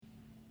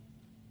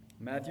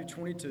Matthew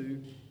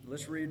 22,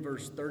 let's read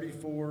verse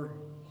 34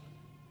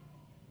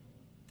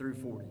 through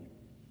 40.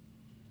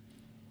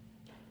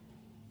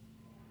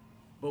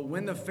 But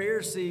when the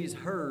Pharisees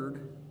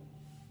heard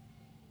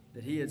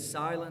that he had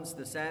silenced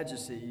the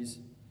Sadducees,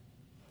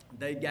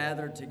 they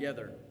gathered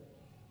together.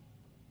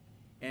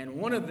 And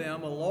one of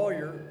them, a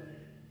lawyer,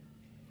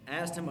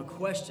 asked him a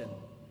question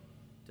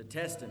to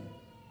test him.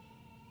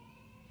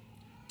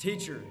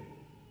 Teacher,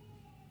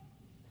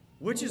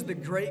 which is the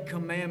great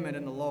commandment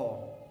in the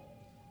law?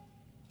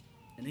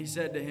 And he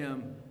said to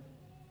him,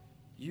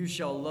 you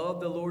shall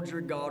love the Lord your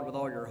God with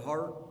all your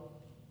heart,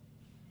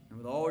 and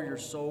with all your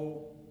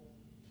soul,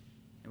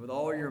 and with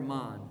all your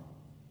mind.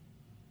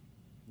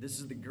 This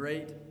is the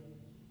great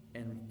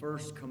and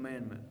first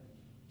commandment.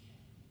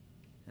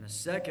 And a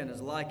second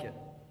is like it.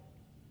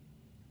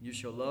 You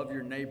shall love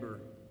your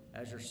neighbor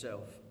as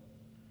yourself.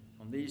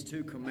 On these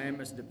two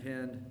commandments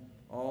depend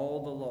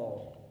all the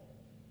law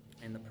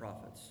and the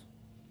prophets.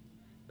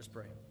 Let's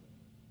pray.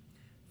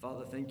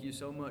 Father, thank you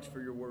so much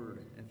for your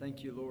word. And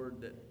thank you,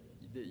 Lord, that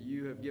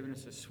you have given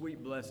us a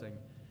sweet blessing,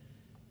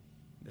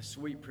 the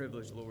sweet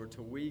privilege, Lord,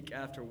 to week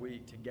after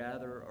week to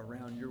gather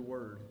around your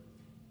word.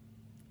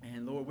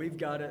 And Lord, we've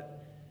got it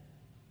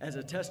as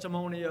a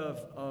testimony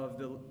of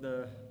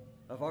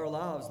our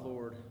lives,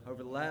 Lord,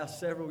 over the last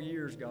several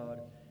years,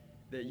 God,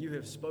 that you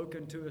have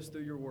spoken to us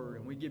through your word,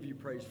 and we give you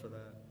praise for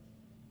that.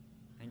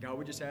 And God,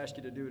 we just ask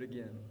you to do it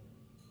again.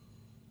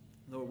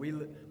 Lord,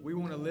 we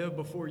want to live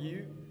before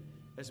you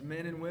as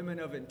men and women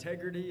of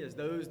integrity, as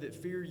those that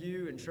fear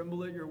you and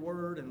tremble at your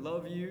word and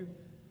love you.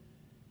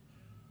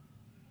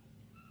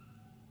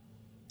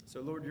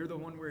 So, Lord, you're the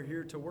one we're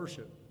here to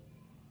worship.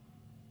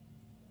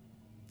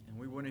 And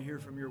we want to hear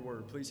from your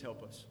word. Please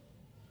help us.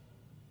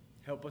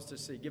 Help us to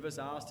see. Give us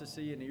eyes to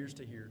see and ears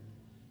to hear.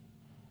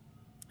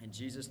 In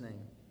Jesus'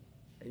 name,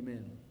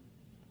 amen.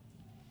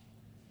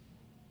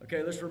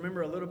 Okay, let's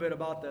remember a little bit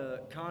about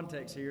the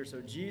context here.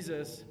 So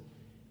Jesus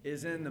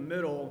is in the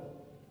middle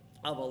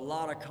of a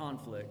lot of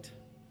conflict.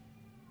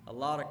 A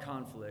lot of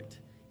conflict.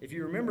 If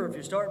you remember, if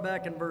you start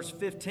back in verse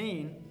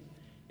 15,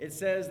 it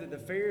says that the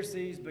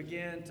Pharisees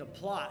began to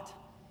plot.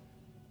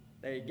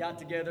 They got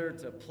together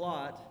to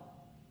plot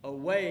a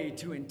way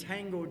to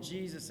entangle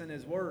Jesus in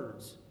his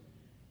words.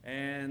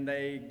 And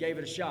they gave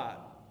it a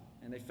shot,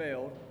 and they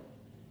failed.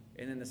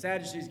 And then the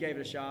Sadducees gave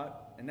it a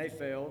shot, and they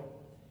failed.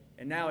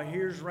 And now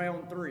here's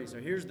round 3. So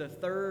here's the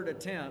third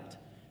attempt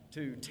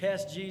to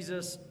test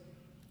Jesus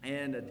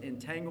and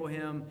entangle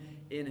him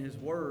in his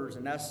words.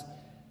 And that's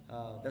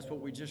what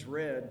we just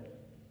read.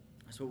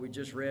 That's what we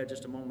just read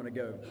just a moment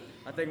ago.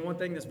 I think one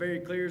thing that's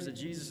very clear is that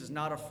Jesus is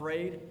not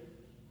afraid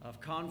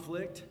of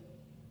conflict.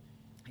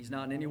 He's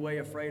not in any way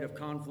afraid of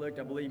conflict.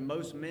 I believe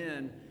most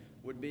men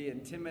would be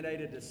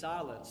intimidated to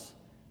silence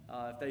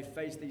if they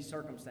face these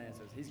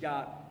circumstances. He's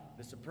got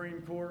the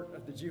Supreme Court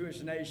of the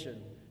Jewish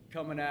nation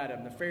coming at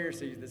him. The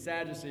Pharisees, the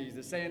Sadducees,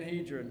 the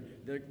Sanhedrin,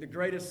 the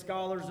greatest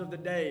scholars of the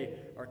day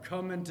are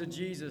coming to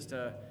Jesus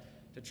to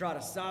try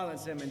to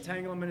silence him,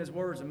 entangle him in his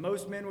words. And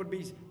most men would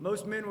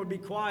be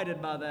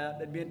quieted by that.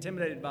 They'd be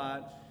intimidated by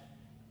it.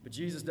 But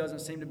Jesus doesn't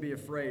seem to be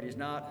afraid. He's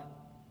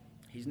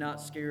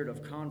not scared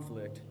of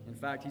conflict. In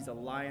fact, he's a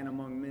lion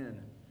among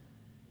men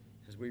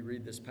as we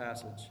read this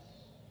passage.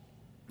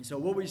 And so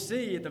what we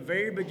see at the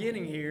very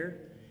beginning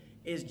here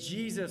is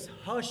Jesus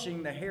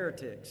hushing the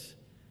heretics.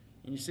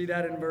 And you see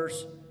that in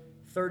verse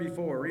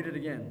 34. Read it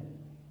again.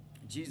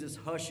 Jesus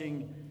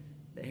hushing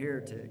the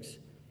heretics.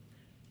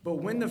 But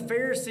when the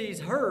Pharisees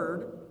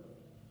heard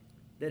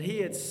that he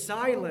had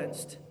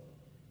silenced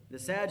the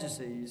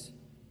Sadducees,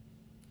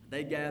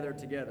 they gathered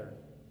together.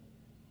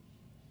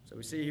 So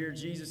we see here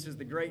Jesus is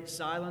the great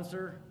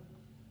silencer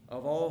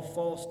of all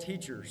false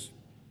teachers.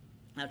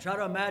 Now try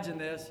to imagine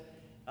this.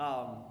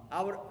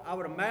 I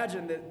would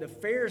imagine that the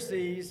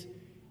Pharisees,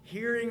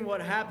 hearing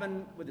what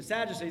happened with the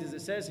Sadducees, as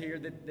it says here,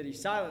 that he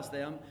silenced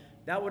them,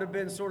 that would have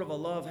been sort of a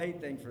love-hate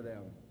thing for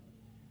them.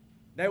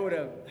 They would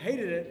have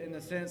hated it in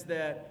the sense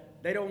that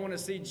they don't want to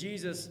see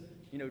Jesus,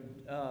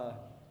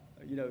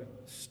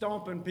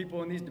 stomping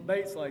people in these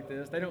debates like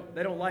this. They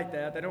don't like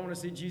that. They don't want to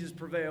see Jesus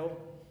prevail.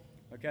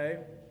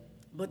 Okay,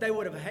 but they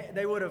would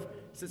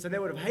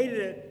have hated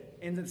it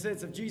in the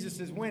sense of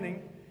Jesus is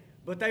winning.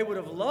 But they would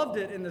have loved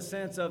it in the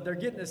sense of they're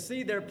getting to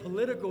see their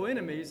political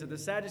enemies. So the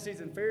Sadducees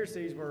and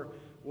Pharisees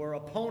were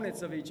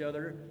opponents of each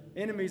other,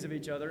 enemies of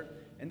each other.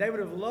 And they would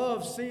have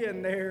loved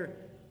seeing their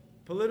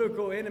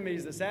political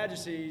enemies, the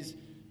Sadducees,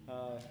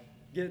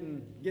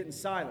 getting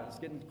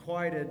silenced, getting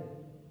quieted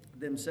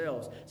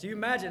themselves. So you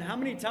imagine how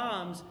many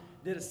times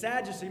did a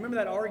Sadducee, remember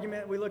that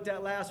argument we looked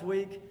at last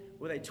week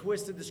where they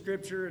twisted the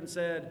scripture and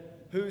said,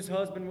 whose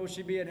husband will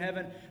she be in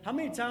heaven? How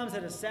many times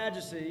had a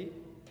Sadducee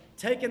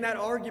taken that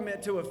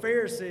argument to a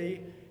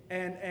Pharisee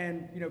and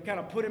kind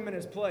of put him in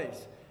his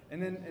place? And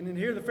then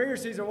here the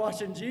Pharisees are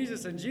watching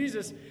Jesus, and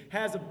Jesus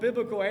has a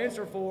biblical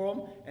answer for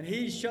them, and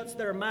he shuts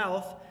their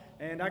mouth.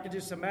 And I could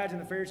just imagine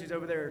the Pharisees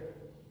over there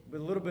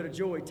with a little bit of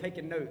joy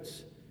taking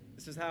notes.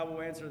 This is how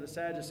we'll answer the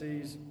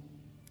Sadducees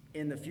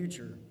in the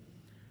future.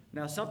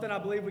 Now, something I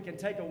believe we can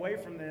take away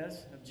from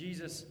this, of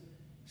Jesus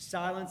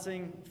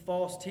silencing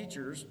false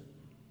teachers,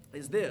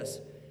 is this.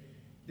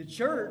 The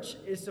church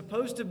is,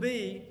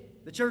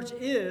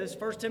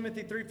 1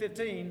 Timothy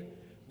 3:15,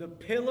 the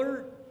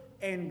pillar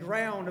and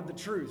ground of the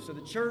truth. So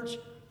the church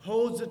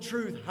holds the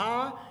truth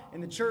high,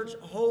 and the church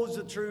holds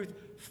the truth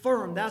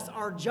firm. That's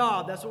our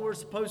job. That's what we're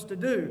supposed to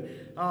do.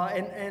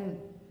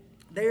 And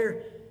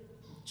their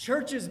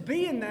churches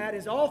being that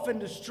is often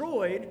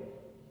destroyed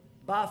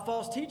by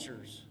false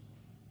teachers.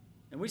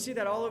 And we see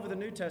that all over the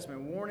New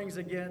Testament, warnings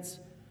against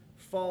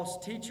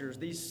false teachers,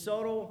 these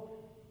subtle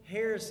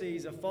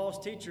heresies of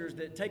false teachers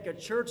that take a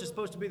church that's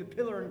supposed to be the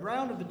pillar and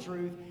ground of the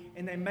truth,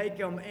 and they make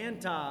them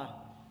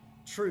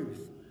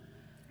anti-truth.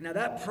 Now,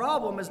 that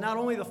problem is not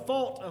only the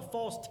fault of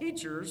false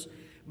teachers,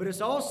 but it's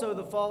also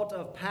the fault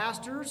of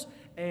pastors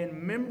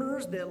and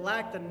members that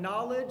lack the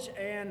knowledge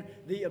and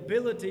the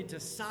ability to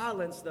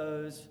silence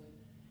those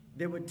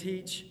that would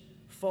teach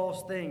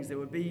false things, that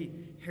would be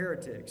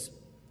heretics.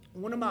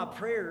 One of my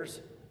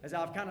prayers, as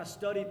I've kind of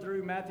studied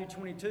through Matthew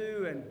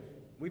 22, and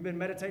we've been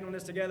meditating on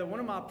this together, one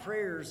of my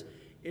prayers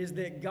is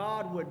that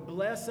God would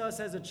bless us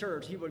as a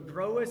church. He would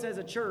grow us as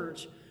a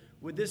church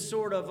with this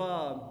sort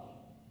of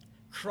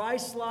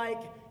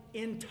Christ-like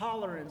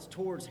intolerance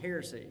towards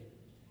heresy.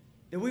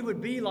 That we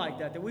would be like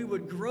that we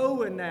would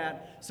grow in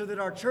that, so that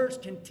our church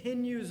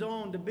continues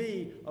on to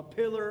be a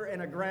pillar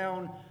and a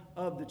ground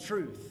of the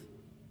truth.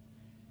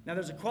 Now,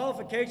 there's a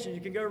qualification.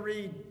 You can go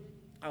read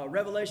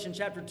Revelation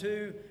chapter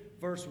 2,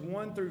 verse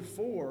 1 through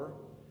 4,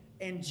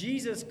 and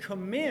Jesus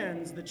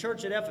commends the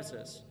church at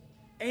Ephesus,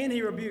 and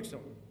he rebukes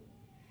them.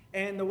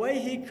 And the way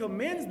he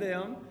commends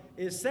them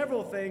is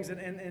several things,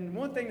 and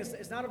one thing that's,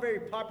 it's not a very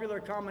popular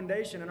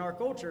commendation in our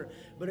culture,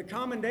 but a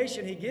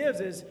commendation he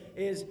gives is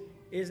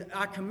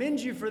I commend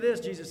you for this,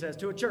 Jesus says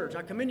to a church,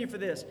 I commend you for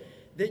this,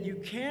 that you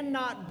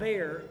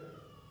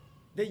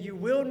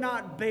will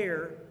not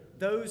bear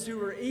those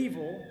who are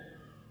evil,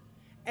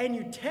 and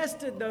you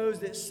tested those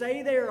that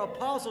say they are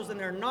apostles and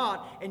they're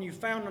not, and you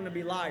found them to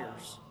be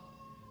liars.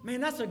 Man,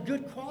 that's a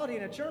good quality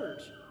in a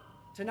church.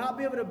 To not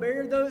be able to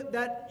bear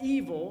that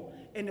evil,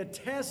 and to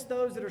test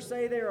those that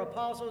say they are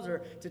apostles, or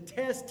to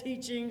test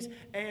teachings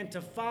and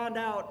to find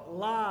out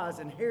lies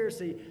and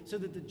heresy, so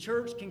that the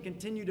church can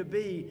continue to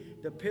be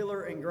the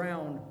pillar and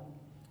ground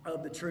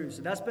of the truth.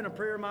 So that's been a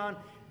prayer of mine,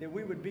 that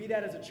we would be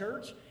that as a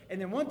church.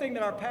 And then one thing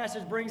that our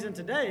passage brings in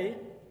today,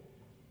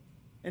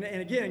 and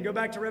again, go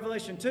back to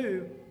Revelation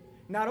 2,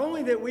 not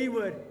only that we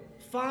would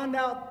find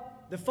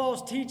out the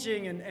false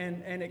teaching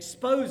and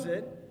expose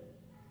it,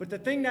 but the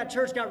thing that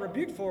church got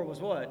rebuked for was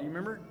what? Do you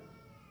remember?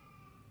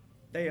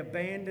 They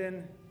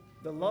abandoned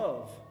the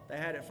love they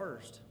had at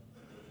first.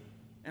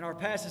 And our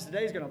passage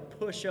today is going to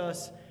push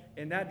us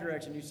in that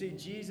direction. You see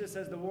Jesus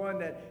as the one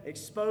that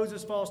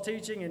exposes false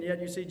teaching, and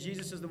yet you see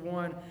Jesus as the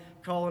one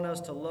calling us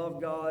to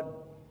love God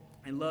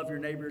and love your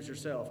neighbor as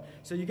yourself.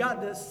 So you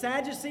got the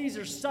Sadducees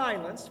are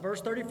silenced,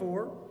 verse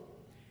 34.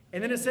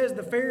 And then it says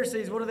the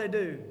Pharisees, what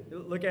do?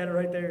 Look at it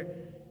right there.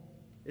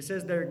 It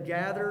says they're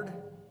gathered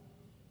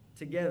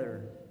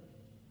together.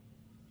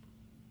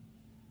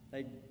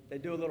 They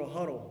do a little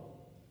huddle.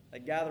 They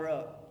gather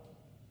up.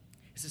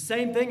 It's the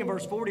same thing in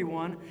verse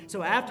 41.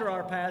 So after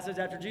our passage,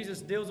 after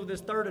Jesus deals with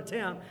this third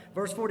attempt,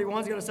 verse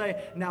 41 is going to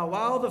say, now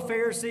while the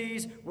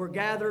Pharisees were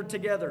gathered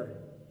together.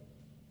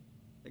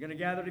 They're going to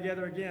gather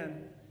together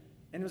again.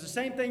 And it was the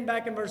same thing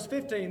back in verse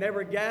 15. They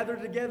were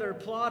gathered together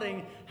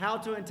plotting how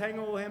to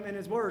entangle him in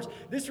his words.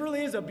 This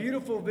really is a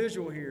beautiful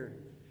visual here.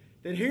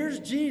 That here's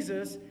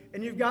Jesus,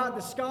 and you've got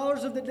the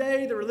scholars of the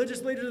day, the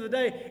religious leaders of the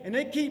day, and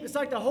it's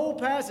like the whole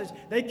passage,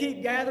 they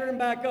keep gathering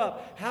back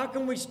up. How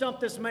can we stump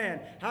this man?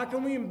 How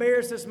can we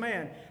embarrass this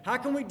man? How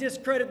can we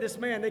discredit this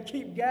man? They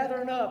keep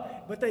gathering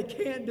up, but they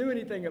can't do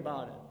anything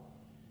about it.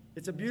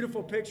 It's a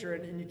beautiful picture,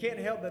 and you can't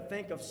help but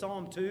think of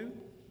Psalm 2.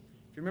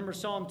 If you remember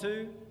Psalm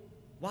 2,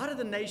 why do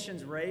the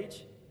nations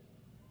rage?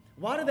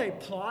 Why do they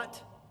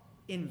plot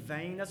in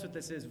vain? That's what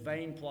this is,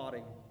 vain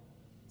plotting.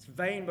 It's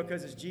vain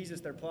because it's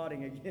Jesus they're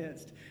plotting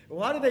against.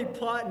 Why do they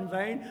plot in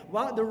vain?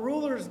 Why the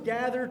rulers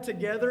gather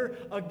together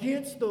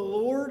against the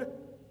Lord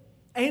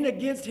and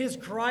against his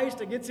Christ,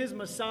 against his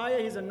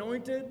Messiah, his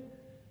anointed?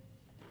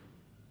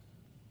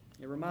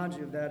 It reminds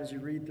you of that as you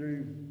read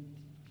through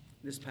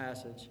this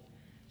passage.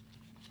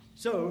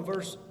 So,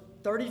 verse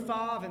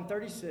 35 and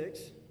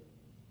 36,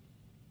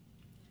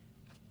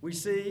 we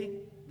see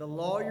the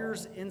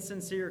lawyer's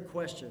insincere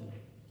question.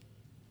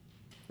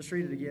 Let's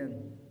read it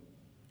again.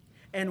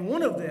 And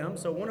one of them,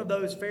 so one of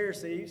those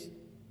Pharisees,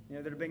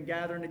 that have been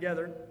gathering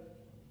together,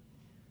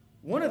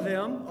 one of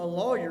them, a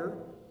lawyer,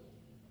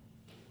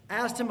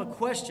 asked him a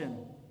question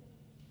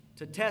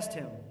to test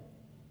him.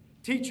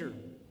 Teacher,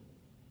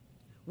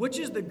 which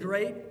is the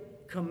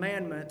great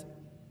commandment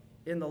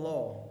in the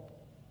law?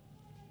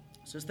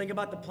 So just think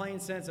about the plain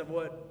sense of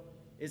what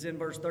is in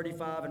verse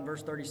 35 and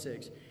verse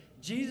 36.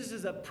 Jesus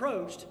is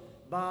approached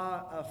by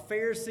a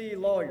Pharisee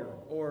lawyer,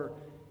 or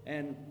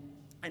an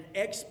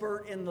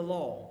expert in the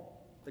law.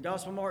 The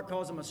Gospel Mark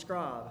calls him a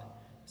scribe.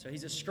 So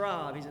he's a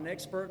scribe. He's an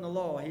expert in the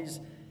law.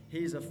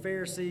 He's a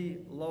Pharisee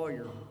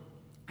lawyer.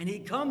 And he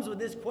comes with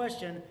this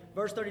question,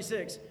 verse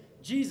 36.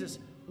 Jesus,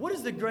 what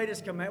is the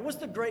greatest commandment? What's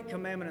the great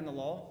commandment in the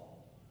law?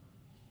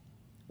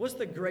 What's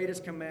the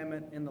greatest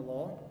commandment in the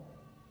law?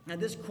 Now,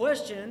 this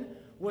question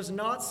was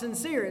not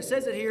sincere. It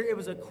says it here. It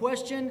was a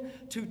question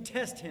to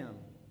test him.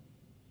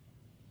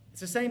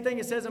 It's the same thing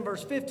it says in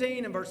verse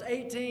 15 and verse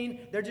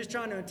 18. They're just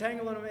trying to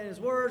entangle him in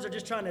his words. They're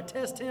just trying to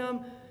test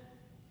him.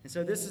 And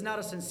so this is not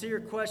a sincere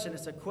question.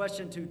 It's a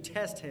question to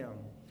test him.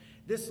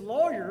 This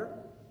lawyer,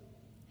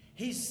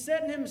 he's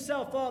setting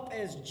himself up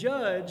as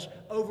judge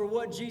over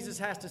what Jesus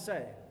has to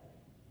say.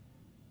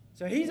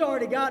 So he's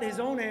already got his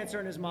own answer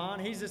in his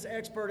mind. He's this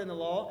expert in the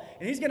law.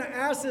 And he's going to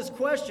ask this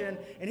question,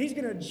 and he's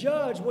going to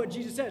judge what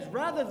Jesus says.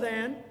 Rather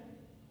than,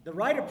 the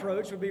right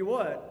approach would be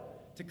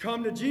what? To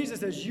come to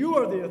Jesus as you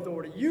are the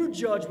authority. You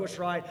judge what's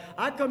right.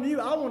 I come to you.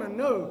 I want to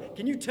know.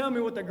 Can you tell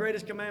me what the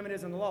greatest commandment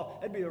is in the law?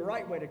 That'd be the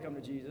right way to come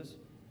to Jesus.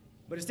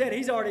 But instead,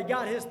 he's already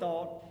got his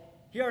thought.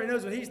 He already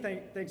knows what he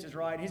thinks is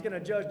right. He's going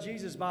to judge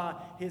Jesus by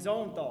his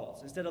own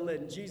thoughts instead of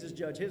letting Jesus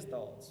judge his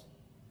thoughts.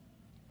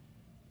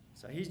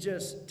 So he's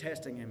just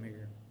testing him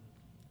here.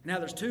 Now,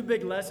 there's two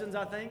big lessons,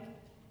 I think,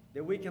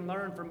 that we can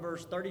learn from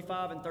verse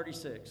 35 and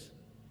 36.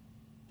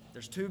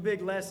 There's two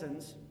big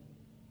lessons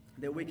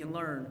that we can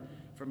learn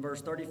from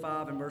verse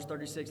 35 and verse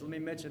 36. Let me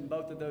mention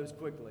both of those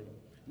quickly.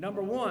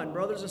 Number one,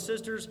 brothers and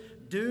sisters,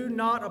 do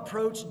not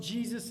approach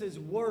Jesus'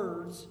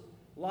 words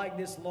like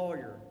this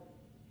lawyer.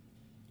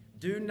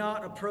 Do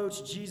not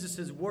approach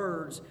Jesus'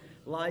 words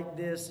like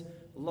this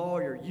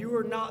lawyer. You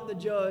are not the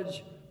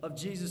judge of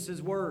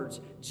Jesus' words.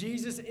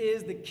 Jesus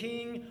is the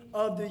King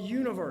of the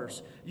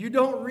universe. You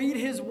don't read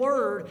his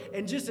word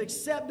and just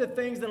accept the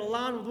things that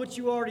align with what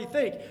you already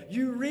think.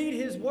 You read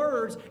his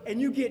words and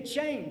you get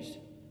changed.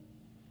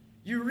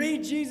 You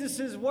read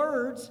Jesus'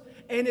 words,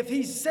 and if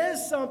he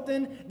says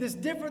something that's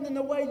different than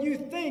the way you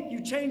think,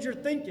 you change your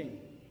thinking.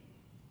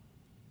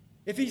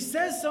 If he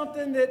says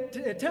something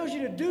that tells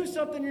you to do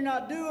something you're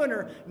not doing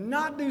or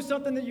not do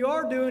something that you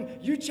are doing,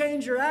 you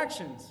change your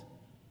actions.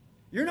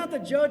 You're not the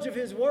judge of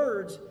his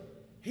words.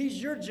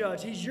 He's your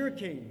judge. He's your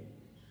king.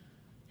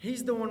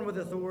 He's the one with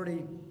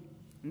authority,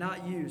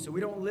 not you. So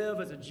we don't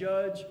live as a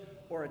judge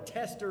or a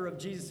tester of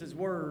Jesus'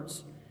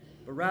 words,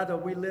 but rather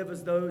we live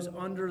as those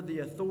under the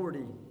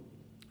authority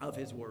of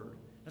his word.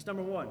 That's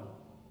number one.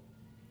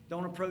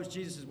 Don't approach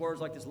Jesus'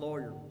 words like this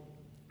lawyer.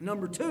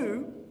 Number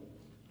two,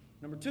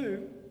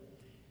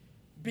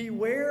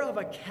 beware of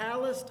a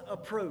calloused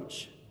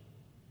approach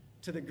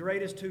to the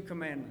greatest two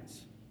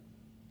commandments.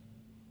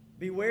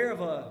 Beware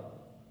of a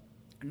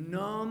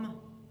numb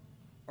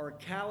or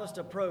calloused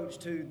approach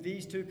to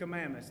these two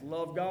commandments.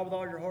 Love God with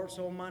all your heart,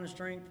 soul, mind, and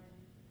strength,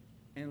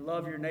 and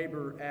love your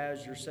neighbor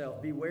as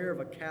yourself. Beware of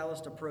a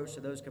calloused approach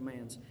to those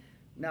commands.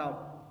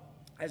 Now,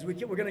 as we're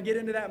going to get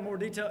into that in more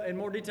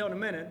detail in a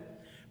minute,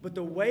 but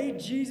the way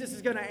Jesus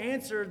is going to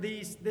answer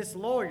this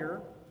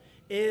lawyer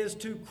is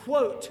to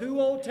quote two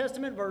Old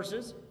Testament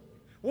verses.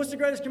 What's the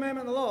greatest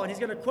commandment in the law? And he's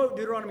going to quote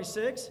Deuteronomy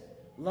 6,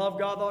 love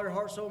God with all your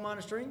heart, soul, mind,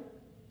 and strength.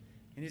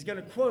 And he's going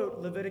to quote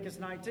Leviticus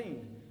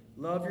 19,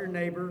 love your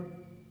neighbor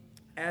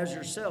as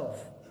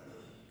yourself.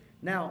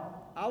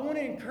 Now, I want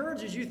to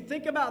encourage you, as you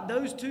think about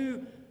those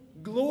two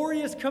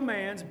glorious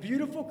commands,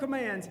 beautiful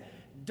commands,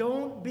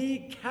 don't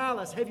be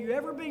callous. Have you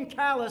ever been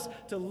callous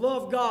to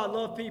love God,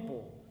 love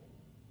people?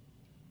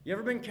 You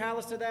ever been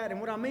callous to that?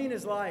 And what I mean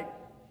is like,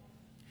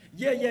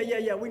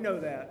 yeah, we know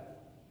that.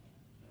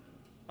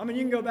 I mean,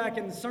 you can go back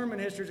in the sermon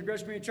histories of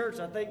Grace Community Church.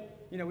 I think,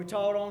 we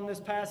taught on this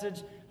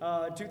passage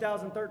in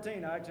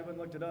 2013. I actually went and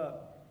looked it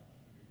up.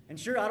 And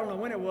sure, I don't know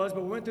when it was,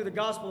 but we went through the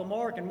Gospel of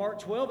Mark, and Mark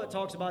 12 that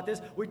talks about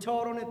this. We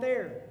taught on it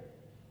there.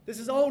 This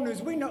is old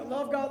news. We know,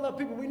 love God, love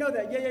people. We know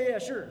that. Yeah,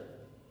 sure.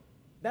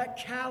 That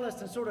callous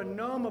and sort of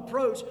numb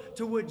approach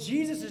to what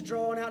Jesus is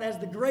drawing out as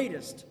the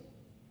greatest.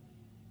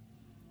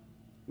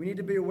 We need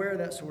to be aware of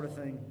that sort of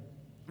thing.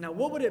 Now,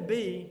 what would it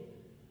be?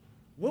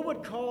 What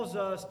would cause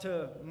us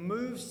to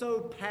move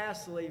so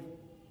past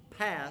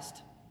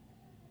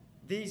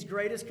these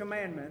greatest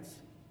commandments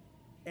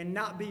and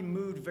not be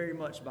moved very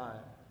much by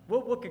it?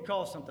 What could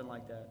cause something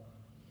like that?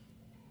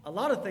 A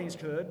lot of things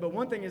could, but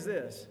one thing is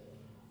this: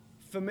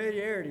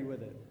 familiarity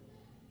with it.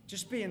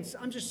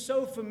 I'm just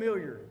so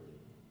familiar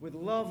with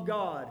love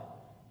God,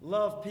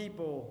 love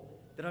people,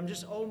 that I'm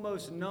just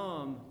almost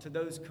numb to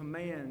those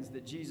commands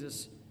that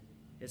Jesus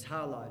is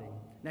highlighting.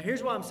 Now,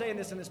 here's why I'm saying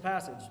this in this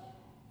passage.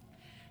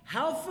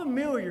 How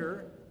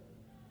familiar,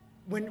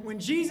 when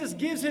Jesus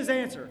gives his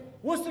answer,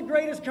 what's the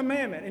greatest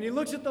commandment? And he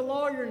looks at the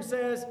lawyer and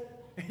says,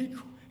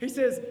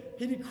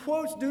 he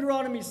quotes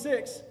Deuteronomy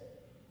 6,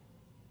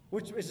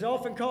 which is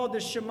often called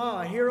the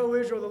Shema. Hear, O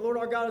Israel, the Lord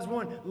our God is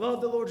one.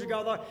 Love the Lord your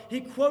God.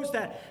 He quotes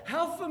that.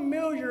 How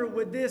familiar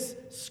would this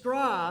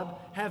scribe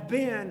have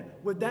been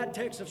with that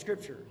text of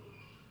Scripture?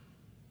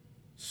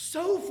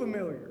 So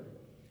familiar.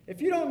 If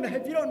you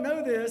don't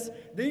know this,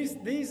 these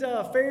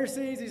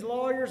Pharisees, these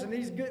lawyers, and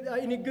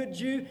any good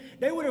Jew,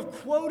 they would have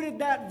quoted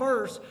that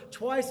verse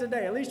twice a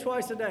day, at least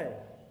twice a day.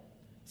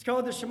 It's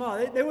called the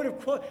Shema.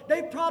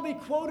 They probably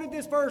quoted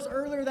this verse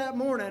earlier that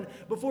morning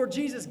before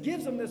Jesus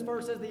gives them this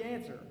verse as the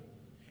answer.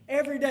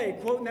 Every day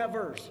quoting that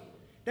verse.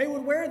 They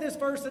would wear this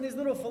verse in these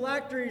little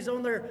phylacteries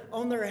on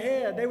their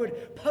head. They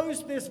would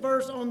post this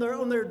verse on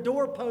their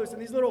doorpost,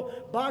 and these little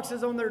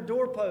boxes on their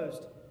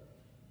doorpost.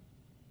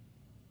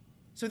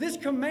 So this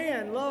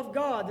command, love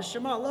God, the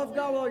Shema, love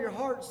God with all your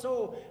heart,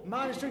 soul,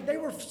 mind, and strength, they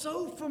were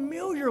so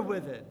familiar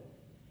with it,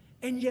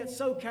 and yet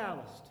so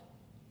calloused.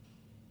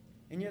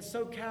 And yet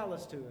so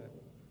callous to it.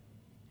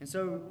 And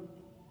so,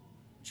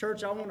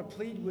 church, I want to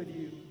plead with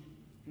you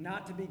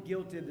not to be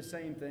guilty of the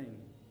same thing.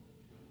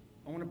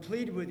 I want to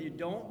plead with you,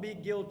 don't be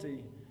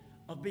guilty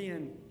of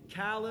being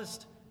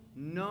calloused,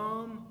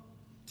 numb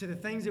to the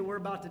things that we're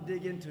about to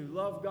dig into.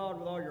 Love God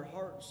with all your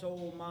heart,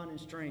 soul, mind, and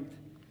strength,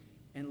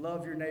 and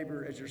love your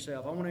neighbor as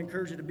yourself. I want to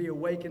encourage you to be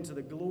awakened to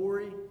the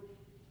glory,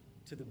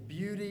 to the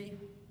beauty,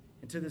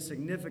 and to the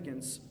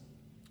significance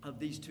of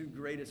these two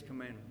greatest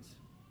commandments.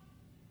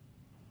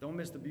 Don't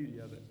miss the beauty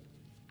of it.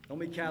 Don't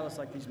be callous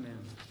like these men.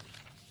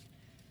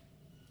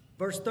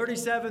 Verse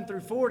 37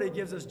 through 40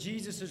 gives us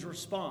Jesus'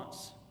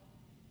 response.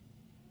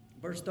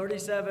 Verse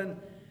 37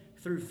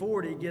 through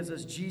 40 gives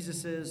us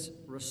Jesus'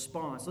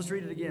 response. Let's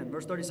read it again.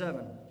 Verse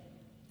 37.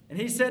 And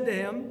he said to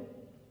him,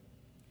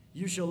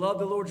 you shall love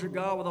the Lord your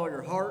God with all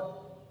your heart,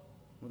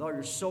 with all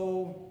your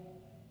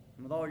soul,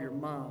 and with all your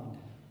mind.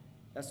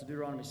 That's the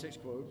Deuteronomy 6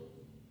 quote.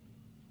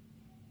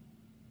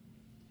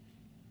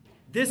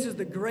 This is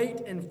the great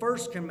and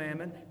first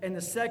commandment, and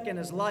the second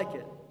is like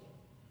it.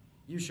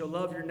 You shall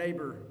love your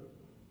neighbor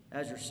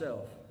as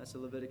yourself. That's the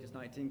Leviticus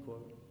 19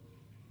 quote.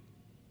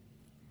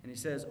 And he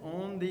says,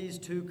 on these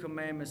two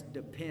commandments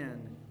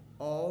depend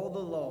all the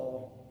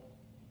law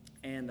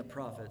and the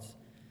prophets.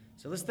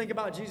 So let's think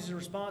about Jesus'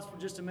 response for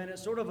just a minute,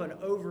 sort of an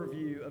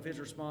overview of his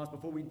response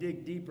before we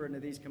dig deeper into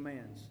these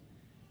commands.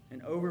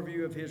 An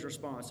overview of his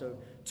response. So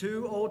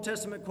two Old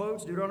Testament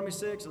quotes, Deuteronomy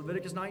 6,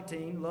 Leviticus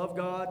 19, love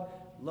God,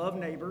 love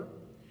neighbor.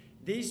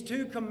 These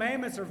two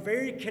commandments are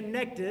very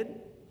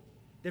connected.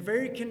 They're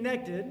very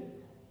connected.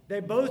 They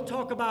both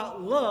talk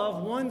about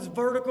love. One's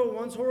vertical,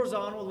 one's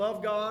horizontal.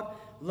 Love God,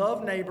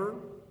 love neighbor.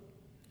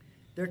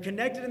 They're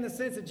connected in the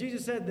sense that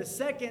Jesus said the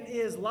second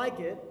is like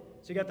it.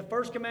 So you got the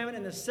first commandment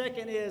and the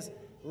second is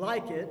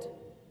like it.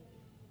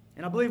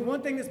 And I believe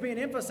one thing that's being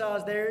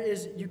emphasized there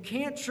is you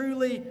can't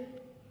truly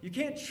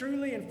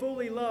and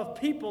fully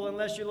love people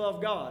unless you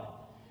love God.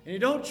 And you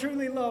don't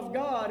truly love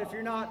God if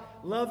you're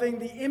not loving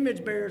the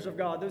image bearers of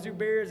God, those who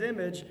bear his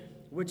image,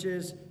 which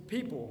is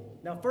people.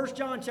 Now, 1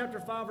 John chapter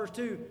 5, verse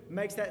 2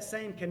 makes that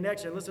same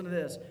connection. Listen to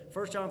this.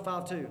 1 John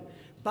 5, 2.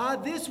 By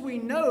this we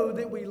know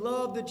that we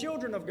love the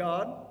children of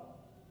God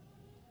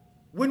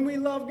when we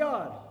love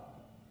God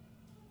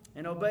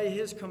and obey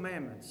his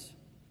commandments.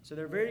 So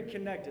they're very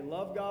connected.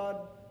 Love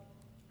God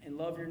and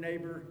love your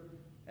neighbor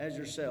as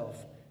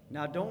yourself.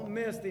 Now, don't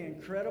miss the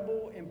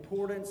incredible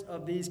importance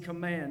of these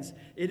commands.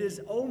 It is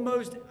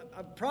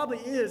probably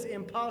is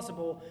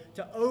impossible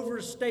to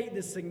overstate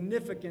the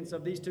significance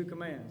of these two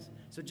commands.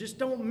 So just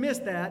don't miss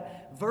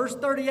that. Verse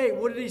 38,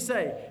 what did he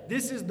say?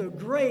 This is the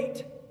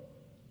great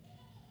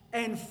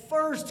and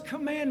first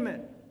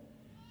commandment.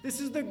 This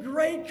is the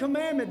great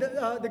commandment.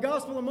 The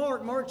Gospel of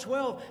Mark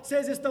 12,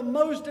 says it's the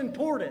most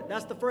important.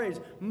 That's the phrase.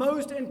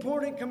 Most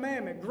important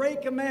commandment.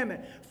 Great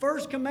commandment.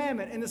 First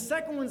commandment. And the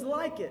second one's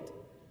like it.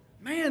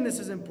 Man, this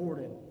is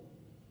important.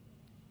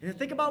 And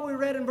think about what we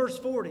read in verse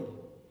 40.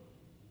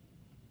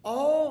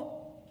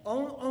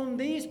 On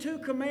these two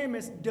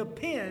commandments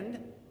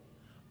depend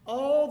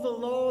all the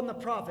law and the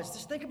prophets.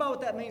 Just think about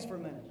what that means for a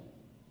minute.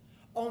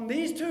 On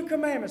these two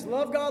commandments,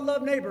 love God,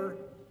 love neighbor,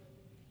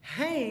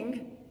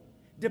 hang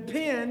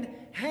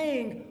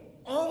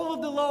all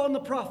of the law and the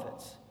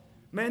prophets.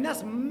 Man,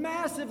 that's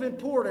massive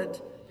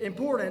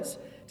importance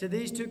to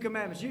these two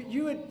commandments.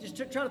 You would just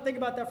try to think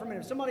about that for a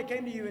minute. If somebody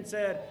came to you and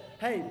said,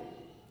 hey,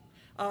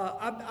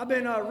 I've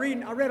been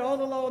reading, I read all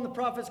the law and the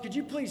prophets. Could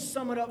you please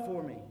sum it up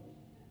for me?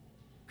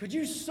 Could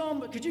you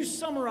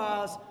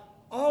summarize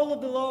all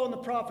of the law and the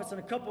prophets in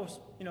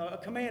a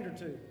command or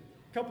two,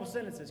 a couple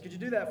sentences? Could you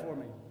do that for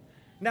me?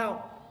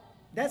 Now,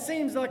 that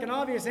seems like an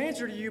obvious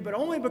answer to you, but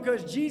only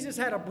because Jesus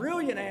had a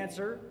brilliant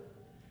answer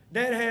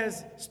that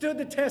has stood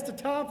the test of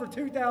time for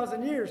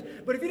 2,000 years.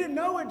 But if you didn't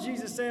know what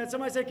Jesus said,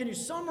 somebody said, can you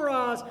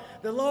summarize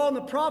the law and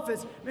the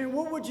prophets? Man,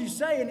 what would you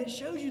say? And it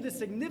shows you the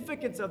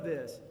significance of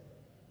this.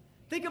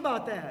 Think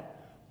about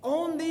that.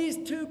 On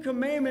these two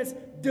commandments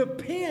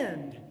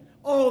depend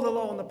all the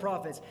law and the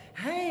prophets.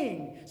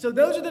 Hang. So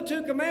those are the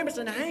two commandments,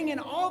 and hanging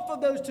off of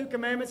those two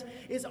commandments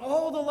is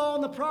all the law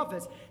and the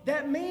prophets.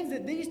 That means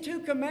that these two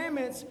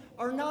commandments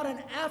are not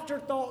an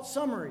afterthought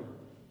summary.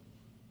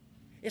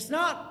 It's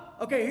not,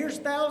 okay, here's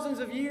thousands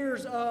of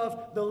years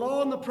of the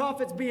law and the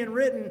prophets being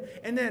written,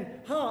 and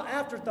then,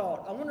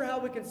 afterthought. I wonder how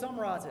we can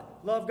summarize it.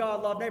 Love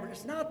God, love neighbor.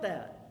 It's not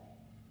that.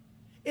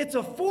 It's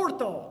a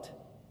forethought.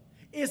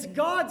 It's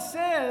God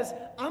says,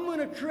 I'm going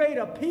to create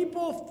a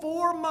people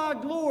for my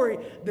glory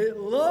that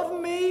love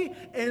me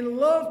and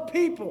love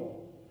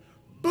people.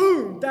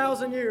 Boom,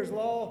 1,000 years,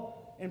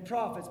 law and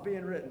prophets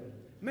being written.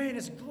 Man,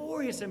 it's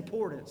glorious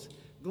importance,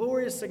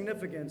 glorious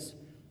significance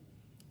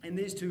in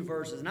these two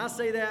verses. And I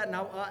say that and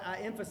I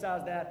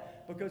emphasize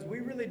that because we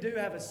really do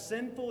have a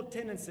sinful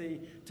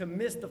tendency to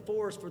miss the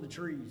forest for the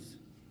trees.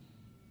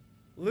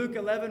 Luke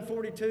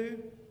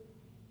 11:42,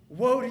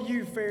 woe to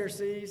you,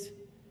 Pharisees!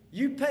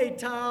 You pay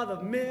tithe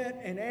of mint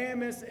and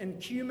anise and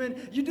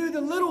cumin. You do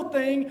the little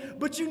thing,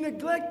 but you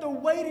neglect the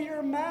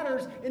weightier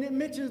matters, and it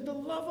mentions the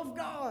love of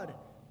God.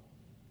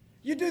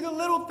 You do the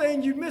little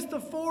thing, you miss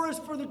the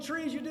forest for the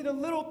trees. You do the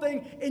little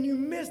thing, and you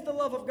miss the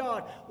love of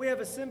God. We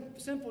have a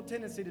sinful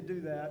tendency to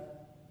do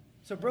that.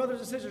 So brothers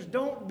and sisters,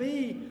 don't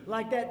be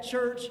like that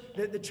church,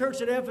 the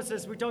church at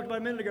Ephesus we talked about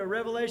a minute ago,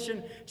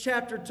 Revelation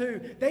chapter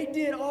 2. They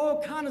did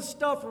all kind of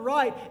stuff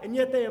right, and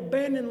yet they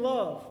abandoned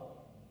love.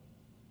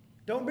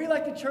 Don't be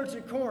like the church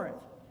at Corinth.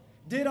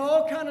 Did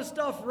all kind of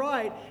stuff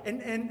right.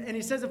 And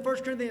he says in 1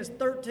 Corinthians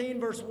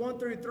 13, verse 1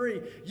 through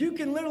 3, you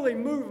can literally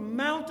move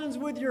mountains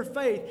with your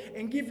faith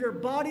and give your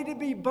body to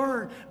be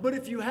burned. But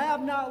if you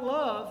have not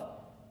love,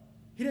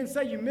 he didn't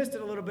say you missed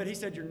it a little bit. He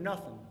said you're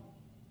nothing.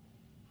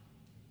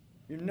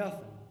 You're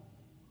nothing.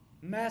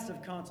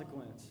 Massive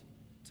consequence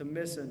to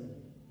missing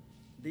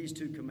these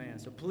two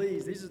commands. So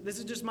please, this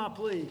is just my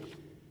plea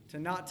to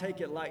not take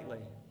it lightly.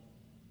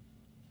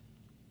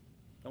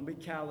 Don't be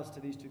callous to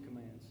these two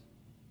commands.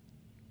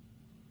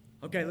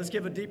 Okay, let's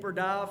give a deeper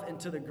dive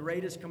into the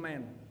greatest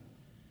commandment.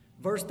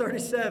 Verse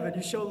 37,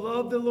 you shall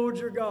love the Lord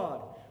your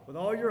God with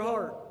all your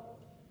heart,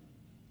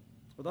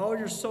 with all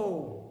your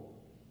soul,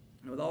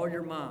 and with all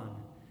your mind.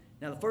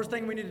 Now, the first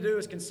thing we need to do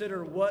is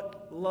consider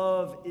what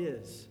love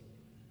is.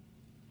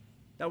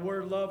 That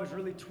word love is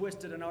really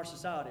twisted in our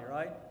society,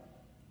 right?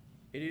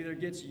 It either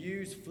gets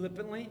used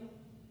flippantly.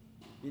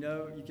 You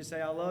know, you can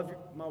say, I love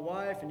my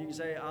wife, and you can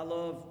say, I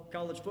love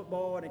college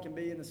football, and it can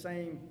be in the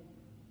same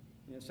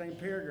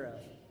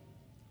paragraph.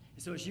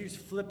 So it's used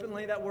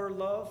flippantly, that word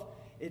love.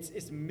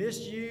 It's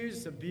misused,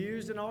 it's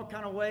abused in all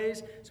kind of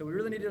ways. So we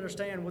really need to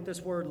understand what this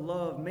word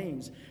love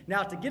means.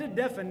 Now, to get a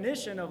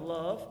definition of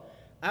love,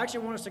 I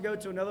actually want us to go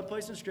to another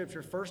place in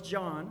Scripture, 1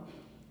 John.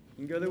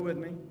 You can go there with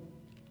me.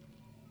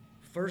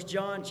 1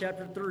 John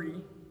chapter 3.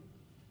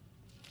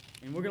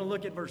 And we're going to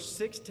look at verse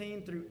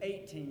 16 through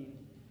 18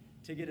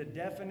 to get a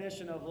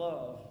definition of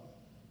love.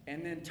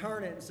 And then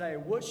turn it and say,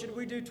 what should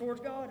we do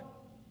towards God?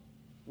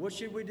 What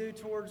should we do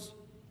towards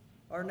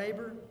our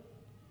neighbor?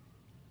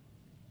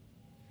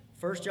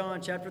 1 John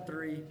chapter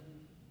 3,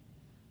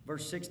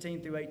 verse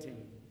 16 through 18.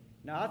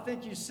 Now, I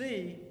think you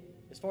see,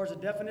 as far as the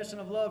definition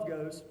of love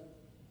goes,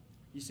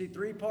 you see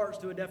three parts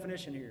to a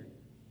definition here.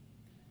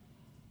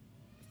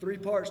 Three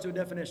parts to a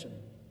definition.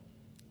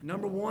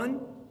 Number one,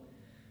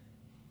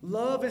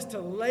 love is to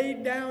lay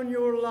down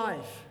your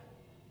life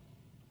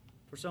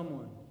for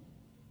someone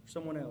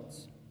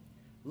else.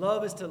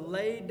 Love is to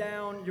lay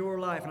down your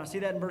life. And I see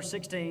that in verse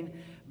 16.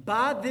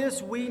 By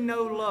this we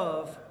know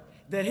love,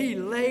 that he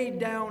laid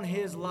down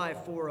his life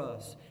for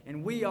us.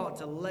 And we ought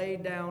to lay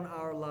down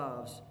our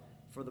lives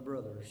for the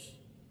brothers.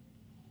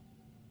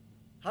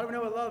 How do we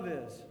know what love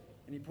is?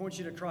 And he points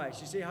you to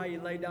Christ. You see how he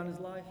laid down his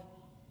life?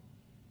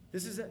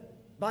 This is it.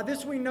 By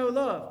this we know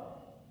love,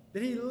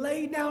 that he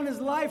laid down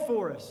his life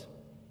for us.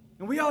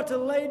 And we ought to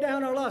lay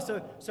down our lives.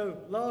 So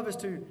love is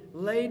to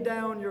lay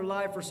down your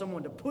life for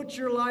someone, to put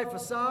your life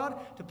aside,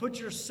 to put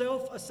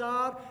yourself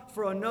aside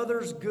for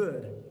another's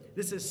good.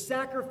 This is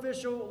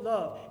sacrificial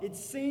love.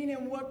 It's seen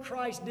in what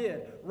Christ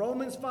did.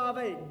 Romans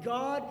 5:8.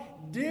 God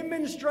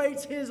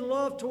demonstrates his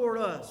love toward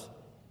us.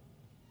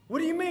 What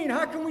do you mean?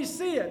 How can we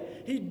see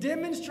it? He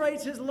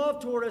demonstrates his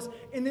love toward us,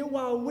 and then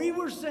while we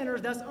were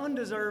sinners, that's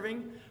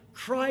undeserving,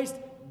 Christ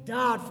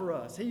died for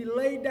us. He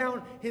laid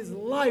down his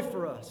life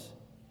for us.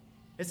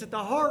 It's at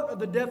the heart of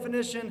the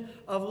definition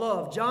of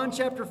love. John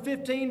chapter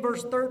 15,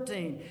 verse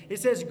 13. It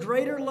says,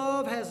 greater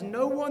love has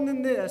no one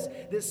than this,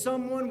 that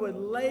someone would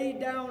lay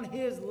down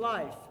his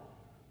life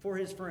for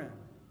his friend.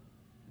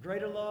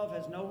 Greater love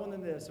has no one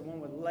than this, that one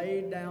would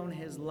lay down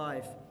his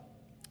life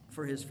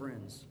for his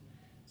friends.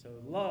 So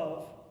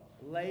love,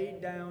 lay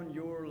down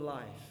your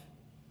life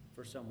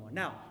for someone.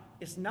 Now,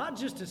 it's not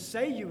just to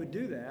say you would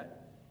do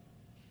that.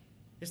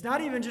 It's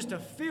not even just to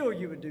feel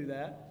you would do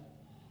that.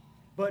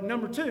 But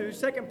number two,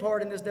 second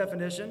part in this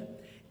definition,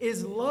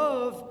 is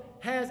love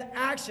has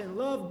action.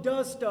 Love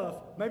does stuff.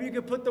 Maybe you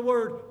could put the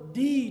word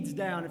deeds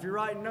down if you're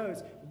writing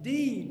notes.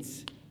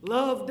 Deeds.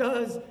 Love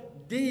does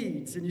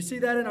deeds. And you see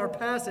that in our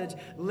passage.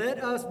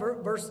 Let us,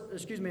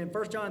 in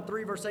 1 John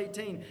 3, verse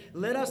 18,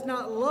 let us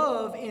not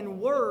love in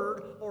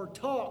word or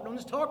talk. Don't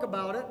just talk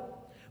about it,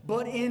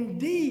 but in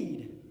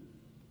deed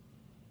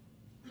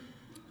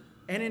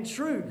and in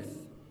truth.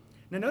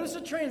 Now notice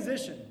the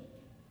transition.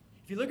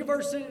 If you look at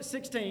verse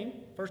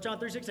 16, 1 John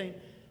 3:16,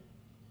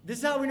 this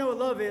is how we know what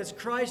love is.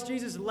 Christ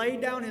Jesus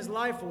laid down his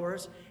life for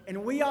us,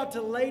 and we ought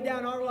to lay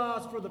down our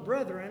lives for the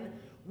brethren.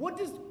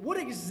 What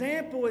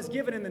example is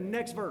given in the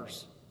next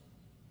verse?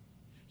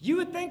 You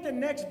would think the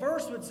next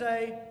verse would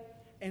say,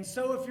 and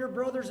so if your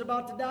brother's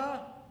about to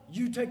die,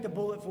 you take the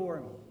bullet for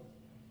him.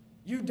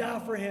 You die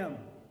for him.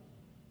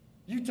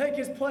 You take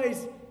his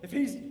place if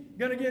he's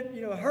going to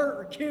get hurt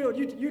or killed.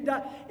 You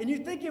die. And you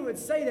think it would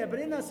say that, but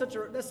isn't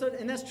that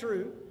and that's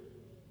true.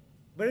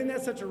 But isn't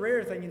that such a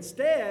rare thing?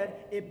 Instead,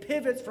 it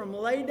pivots from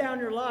lay down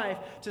your life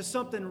to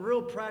something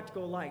real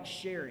practical like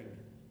sharing.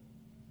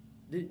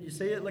 Did you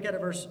see it? Look at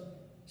it, verse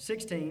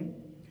 16.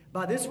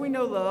 By this we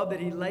know love, that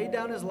he laid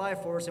down his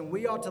life for us, and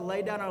we ought to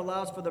lay down our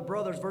lives for the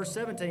brothers. Verse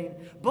 17.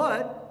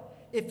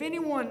 But if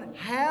anyone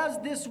has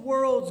this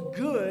world's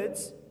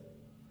goods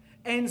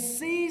and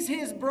sees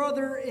his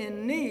brother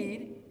in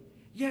need,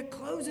 yet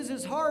closes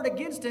his heart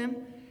against him,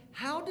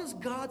 how does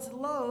God's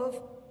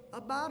love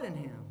abide in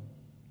him?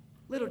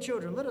 Little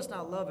children, let us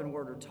not love in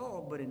word or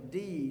talk, but in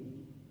deed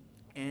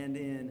and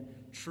in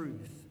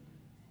truth.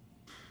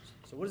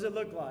 So what does it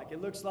look like?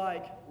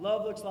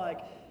 Love looks like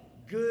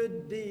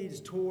good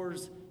deeds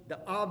towards the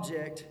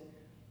object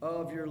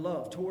of your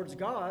love. Towards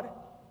God,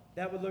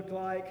 that would look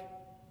like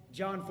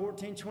John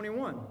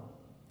 14:21.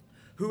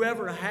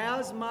 Whoever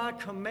has my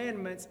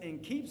commandments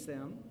and keeps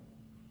them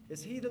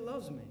is he that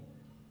loves me.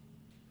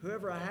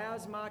 Whoever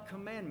has my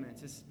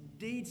commandments, is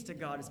deeds to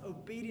God, is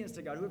obedience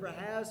to God. Whoever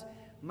has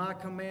my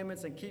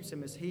commandments and keeps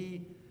them is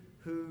he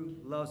who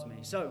loves me.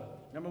 So,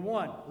 number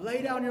one,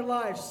 lay down your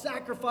life,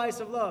 sacrifice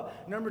of love.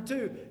 Number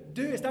two,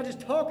 it's not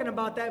just talking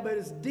about that, but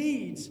it's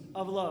deeds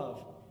of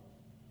love.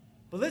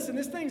 But listen,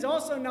 this thing's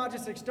also not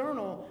just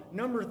external.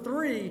 Number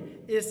three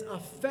is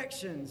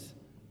affections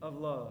of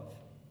love.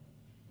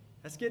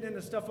 That's getting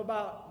into stuff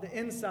about the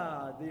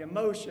inside, the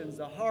emotions,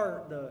 the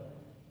heart,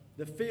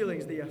 the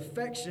feelings, the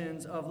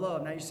affections of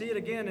love. Now you see it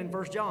again in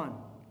 1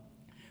 John.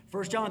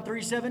 1 John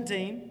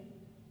 3:17.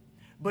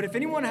 But if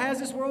anyone has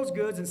this world's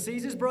goods and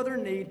sees his brother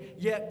in need,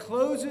 yet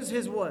closes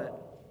his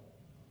what?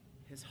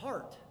 His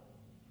heart.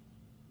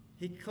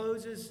 He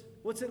closes,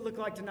 what's it look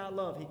like to not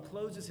love? He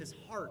closes his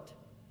heart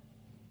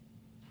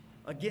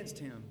against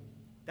him.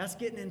 That's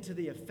getting into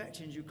the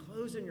affections. You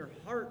closing your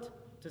heart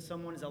to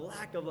someone is a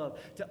lack of love.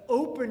 To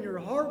open your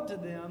heart to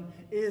them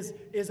is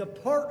a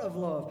part of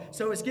love.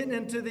 So it's getting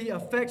into the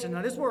affection.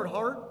 Now this word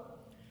heart,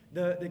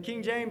 the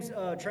King James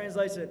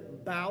translates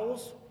it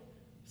bowels.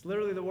 It's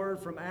literally the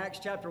word from Acts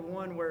chapter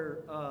 1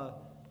 where,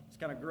 it's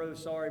kind of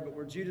gross, but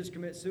where Judas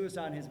commits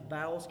suicide and his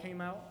bowels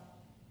came out.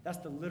 That's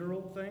the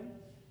literal thing.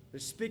 They're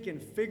speaking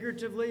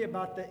figuratively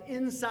about the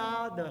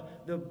inside,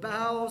 the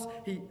bowels.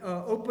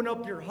 Open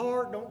up your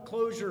heart. Don't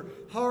close your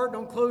heart.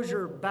 Don't close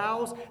your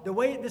bowels.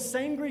 The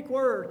same Greek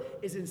word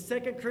is in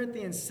 2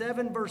 Corinthians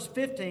 7 verse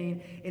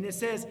 15, and it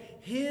says,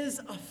 his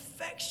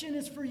affection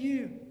is for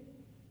you.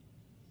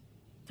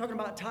 Talking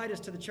about Titus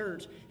to the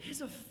church.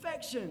 His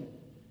affection.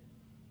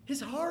 His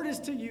heart is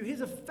to you.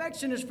 His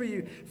affection is for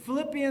you.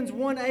 Philippians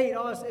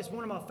 1:8. It's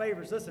one of my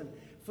favorites. Listen.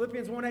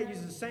 Philippians 1:8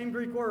 uses the same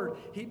Greek word.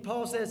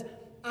 Paul says,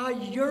 I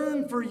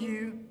yearn for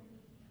you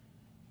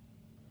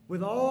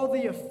with all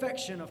the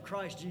affection of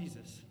Christ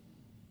Jesus.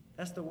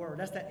 That's the word.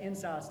 That's that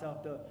inside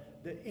stuff.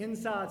 The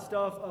inside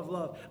stuff of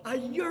love. I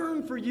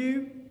yearn for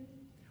you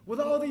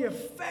with all the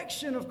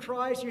affection of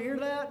Christ. You hear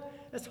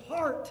that? That's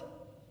heart.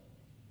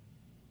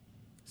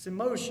 It's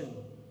emotion.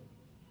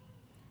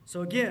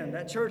 So again,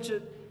 that church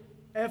at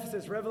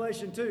Ephesus,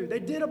 Revelation 2. They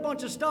did a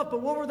bunch of stuff,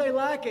 but what were they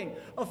lacking?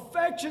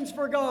 Affections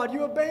for God.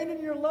 You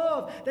abandoned your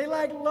love. They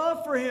lacked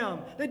love for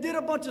Him. They did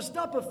a bunch of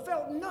stuff, but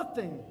felt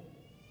nothing.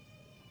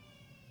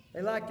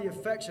 They lacked the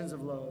affections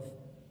of love.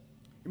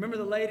 Remember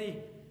the lady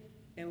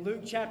in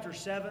Luke chapter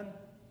 7?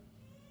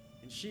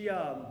 And she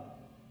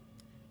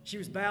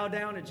was bowed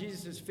down at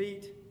Jesus'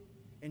 feet.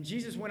 And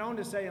Jesus went on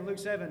to say in Luke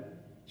 7,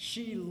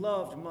 she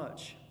loved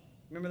much.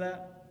 Remember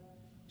that?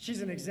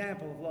 She's an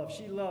example of love.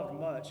 She loved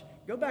much.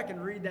 Go back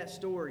and read that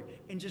story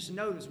and just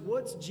notice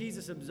what's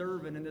Jesus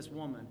observing in this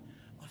woman.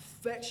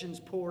 Affections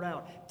poured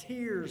out.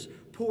 Tears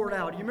poured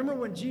out. You remember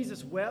when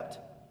Jesus wept?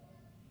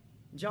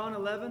 John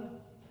 11?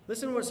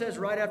 Listen to what it says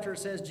right after it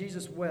says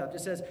Jesus wept. It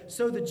says,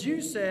 so the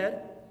Jews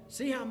said,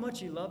 see how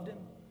much He loved him?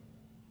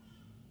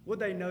 What'd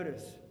they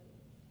notice?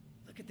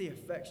 Look at the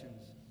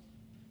affections.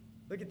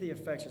 Look at the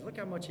affections. Look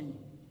how much He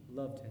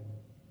loved him.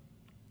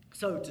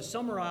 So to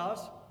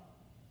summarizing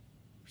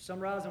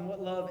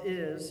what love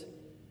is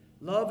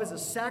a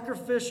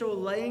sacrificial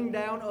laying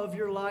down of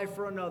your life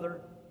for another,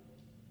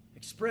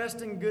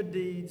 expressed in good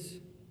deeds,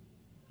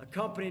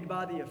 accompanied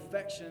by the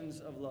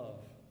affections of love.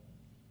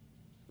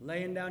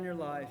 Laying down your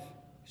life,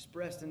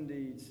 expressed in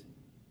deeds,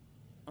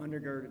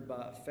 undergirded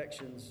by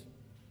affections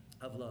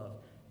of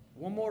love.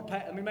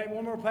 Let me make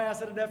one more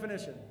pass at a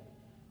definition.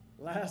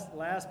 Last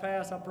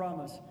pass, I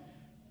promise.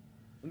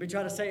 Let me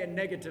try to say it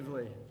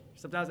negatively.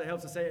 Sometimes it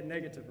helps to say it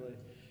negatively.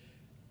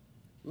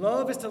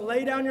 Love is to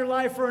lay down your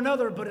life for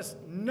another, but it's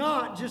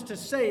not just to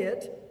say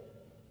it.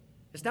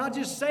 It's not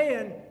just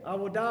saying, I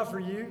will die for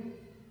you.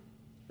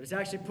 But it's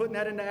actually putting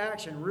that into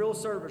action. Real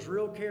service,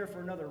 real care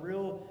for another,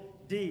 real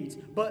deeds.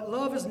 But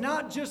love is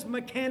not just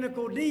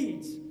mechanical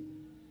deeds.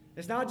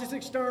 It's not just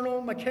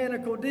external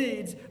mechanical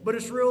deeds, but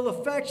it's real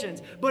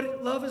affections.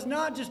 But love is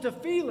not just a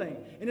feeling,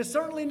 and it's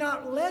certainly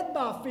not led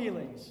by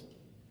feelings.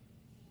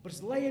 But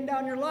it's laying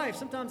down your life.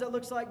 Sometimes that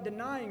looks like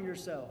denying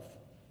yourself.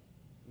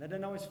 And that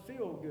doesn't always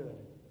feel good.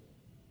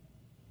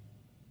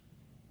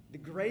 The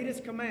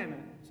greatest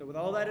commandment, so with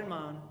all that in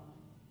mind,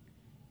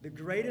 the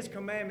greatest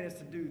commandment is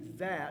to do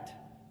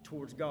that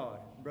towards God.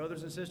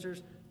 Brothers and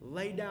sisters,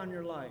 lay down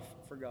your life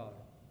for God.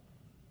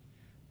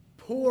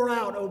 Pour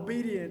out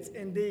obedience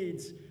and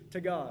deeds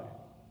to God.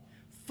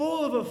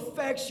 Full of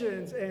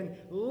affections and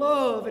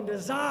love and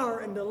desire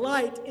and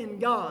delight in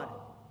God.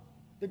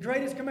 The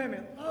greatest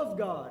commandment, love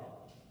God.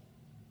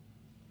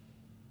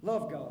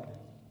 Love God.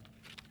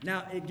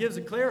 Now, it gives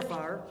a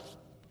clarifier.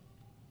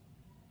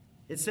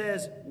 It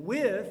says,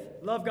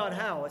 love God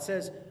how? It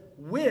says,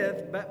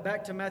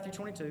 back to Matthew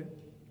 22,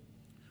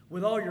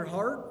 with all your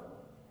heart,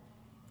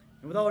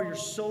 and with all your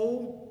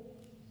soul,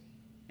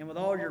 and with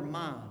all your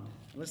mind.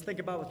 Let's think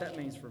about what that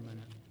means for a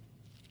minute.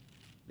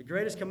 The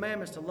greatest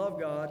commandment is to love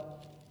God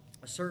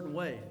a certain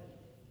way,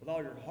 with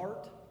all your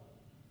heart,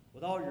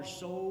 with all your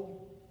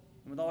soul,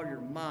 and with all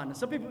your mind.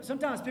 And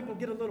sometimes people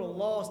get a little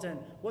lost in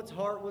what's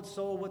heart, what's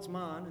soul, what's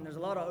mind, and there's a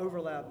lot of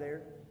overlap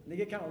there. And they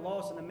get kind of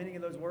lost in the meaning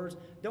of those words.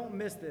 Don't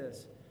miss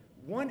this.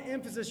 One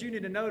emphasis you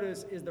need to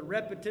notice is the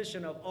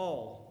repetition of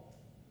all.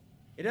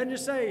 It doesn't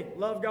just say,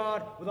 love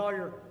God with all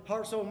your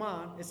heart, soul,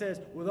 mind. It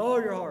says, with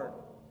all your heart.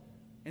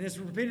 And it's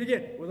repeated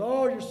again, with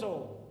all your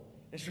soul.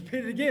 It's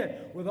repeated again,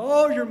 with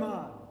all your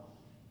mind.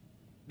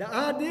 The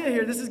idea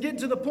here, this is getting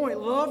to the point.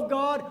 Love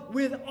God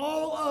with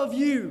all of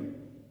you.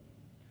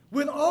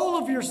 With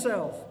all of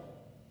yourself.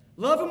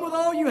 Love Him with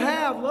all you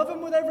have. Love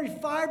Him with every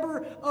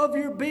fiber of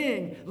your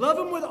being. Love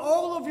Him with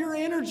all of your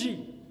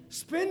energy.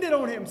 Spend it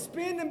on Him.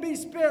 Spend and be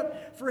spent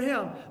for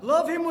Him.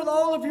 Love Him with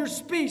all of your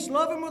speech.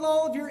 Love Him with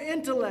all of your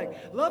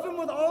intellect. Love Him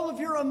with all of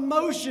your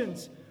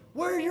emotions.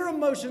 Where are your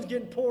emotions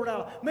getting poured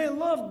out? Man,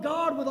 love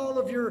God with all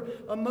of your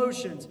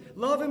emotions.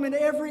 Love Him in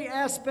every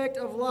aspect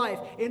of life.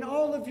 In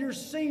all of your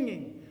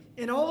singing.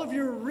 In all of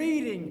your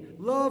reading.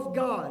 Love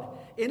God.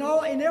 In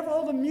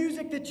all the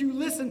music that you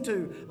listen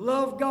to,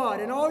 love God.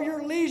 In all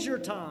your leisure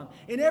time,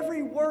 in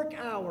every work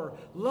hour,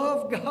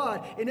 love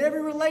God. In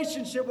every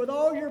relationship, with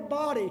all your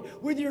body,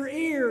 with your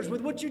ears,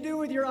 with what you do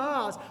with your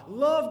eyes,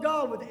 love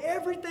God with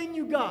everything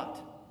you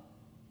got.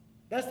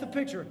 That's the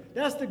picture.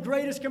 That's the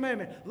greatest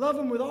commandment. Love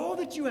Him with all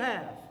that you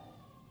have.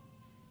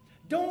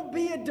 Don't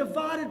be a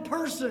divided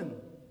person.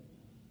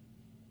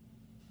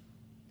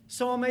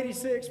 Psalm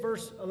 86,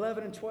 verse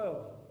 11 and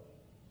 12.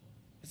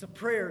 It's a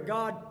prayer.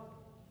 God,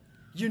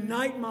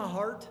 unite my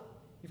heart.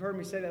 You've heard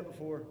me say that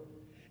before.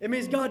 It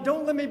means, God,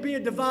 don't let me be a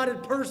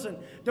divided person.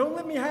 Don't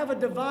let me have a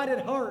divided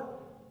heart.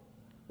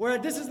 Where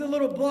this is the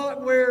little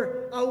block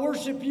where I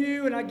worship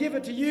you and I give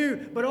it to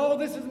you, but all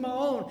this is my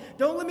own.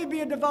 Don't let me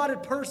be a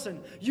divided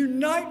person.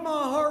 Unite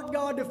my heart,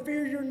 God, to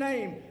fear your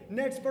name.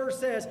 Next verse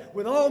says,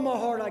 with all my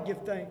heart I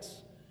give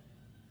thanks.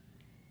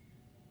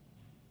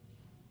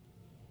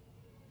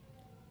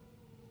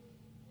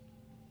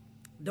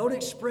 Don't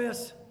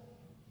express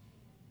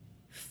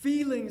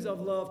feelings of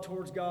love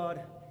towards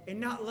God and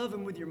not love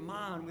Him with your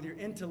mind, with your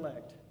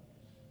intellect.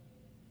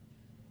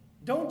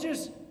 Don't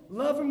just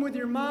love Him with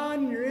your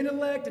mind and your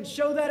intellect and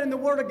show that in the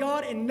Word of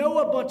God and know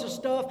a bunch of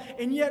stuff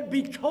and yet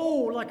be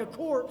cold like a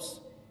corpse.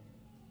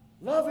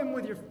 Love Him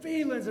with your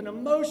feelings and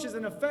emotions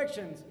and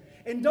affections.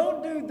 And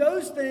don't do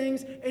those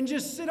things and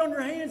just sit on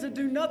your hands and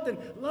do nothing.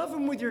 Love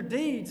Him with your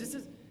deeds.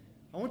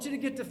 I want you to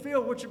get to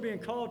feel what you're being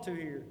called to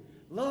here.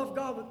 Love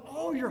God with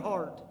all your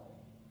heart,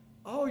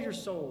 all your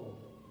soul,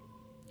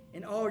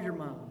 and all your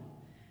mind.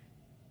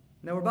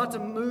 Now we're about to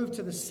move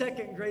to the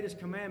second greatest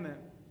commandment.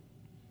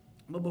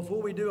 But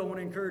before we do, I want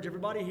to encourage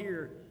everybody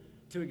here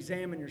to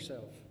examine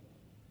yourself.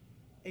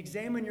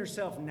 Examine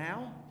yourself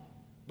now,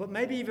 but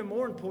maybe even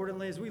more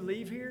importantly, as we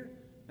leave here,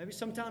 maybe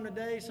sometime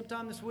today,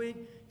 sometime this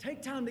week,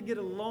 take time to get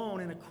alone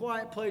in a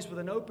quiet place with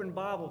an open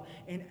Bible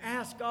and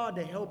ask God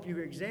to help you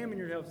examine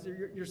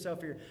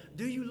yourself here.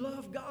 Do you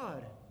love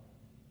God?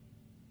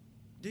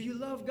 Do you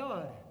love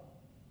God?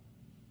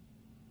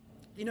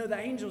 You know, the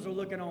angels are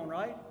looking on,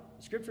 right?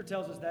 Scripture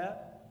tells us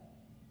that.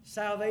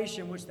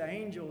 Salvation, which the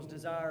angels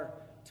desire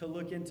to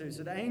look into.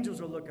 So the angels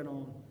are looking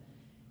on.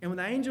 And when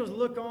the angels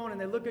look on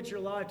and they look at your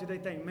life, do they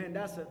think, man,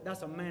 that's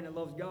a man that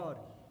loves God.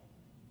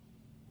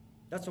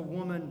 That's a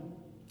woman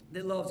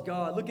that loves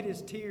God. Look at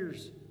his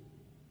tears.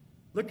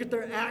 Look at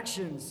their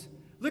actions.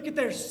 Look at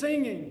their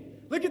singing.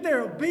 Look at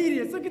their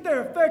obedience. Look at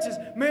their affections.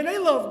 Man, they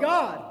love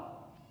God.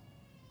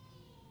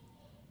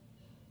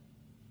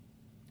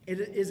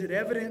 Is it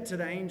evident to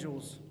the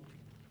angels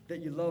that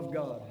you love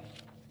God?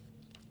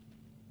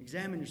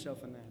 Examine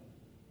yourself in that.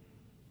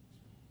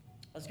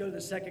 Let's go to the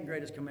second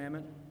greatest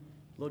commandment.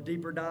 A little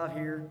deeper dive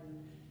here.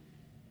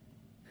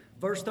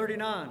 Verse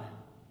 39.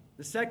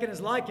 The second is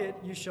like it.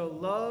 You shall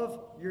love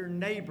your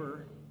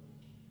neighbor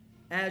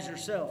as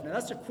yourself. Now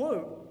that's a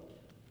quote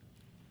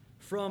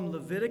from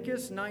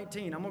Leviticus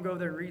 19. I'm going to go over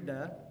there and read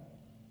that.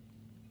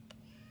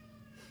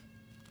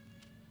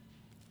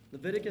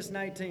 Leviticus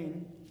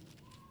 19.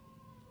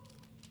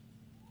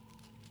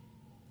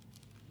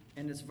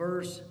 And it's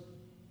verse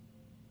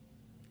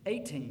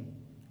 18.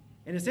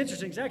 And it's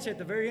interesting. It's actually at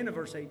the very end of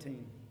verse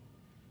 18.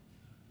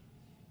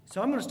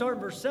 So I'm going to start in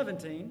verse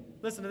 17.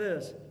 Listen to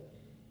this.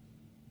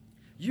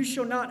 You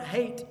shall not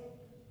hate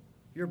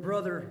your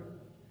brother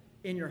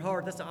in your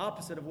heart. That's the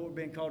opposite of what we're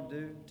being called to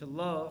do, to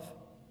love.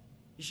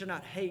 You should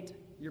not hate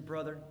your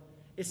brother.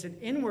 It's an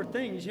inward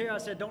thing. You hear how I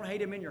said don't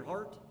hate him in your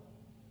heart?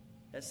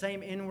 That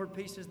same inward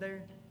piece is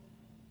there.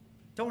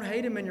 Don't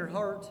hate him in your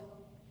heart.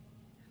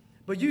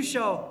 But you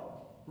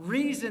shall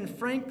reason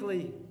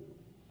frankly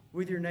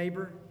with your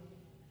neighbor,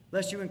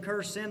 lest you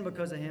incur sin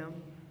because of him.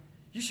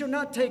 You shall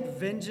not take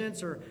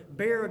vengeance or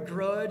bear a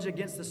grudge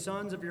against the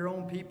sons of your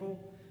own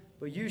people,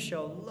 but you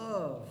shall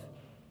love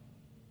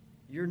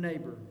your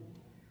neighbor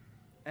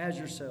as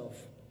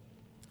yourself.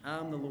 I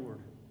am the Lord.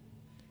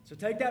 So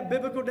take that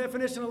biblical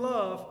definition of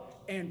love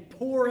and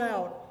pour it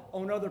out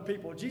on other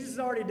people. Jesus has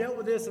already dealt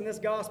with this in this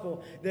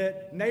gospel,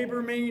 that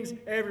neighbor means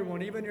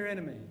everyone, even your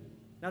enemy.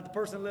 Not the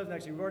person that lives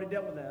next to you. We've already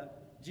dealt with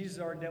that. Jesus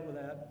has already dealt with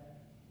that.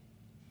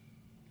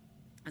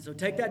 And so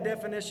take that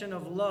definition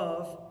of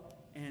love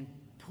and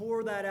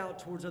pour that out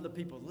towards other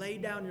people. Lay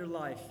down your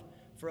life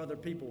for other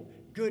people.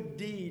 Good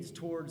deeds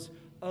towards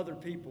other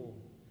people.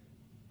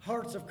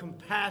 Hearts of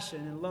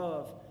compassion and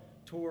love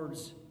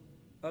towards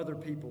other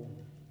people.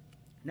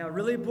 Now, a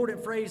really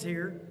important phrase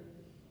here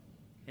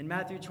in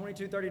Matthew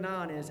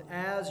 22:39 is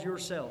as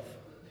yourself.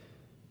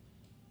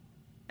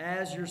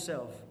 As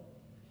yourself.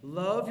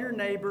 Love your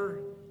neighbor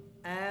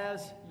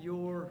as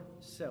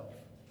yourself.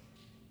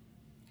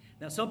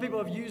 Now, some people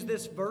have used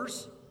this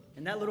verse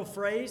and that little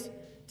phrase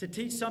to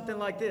teach something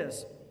like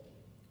this.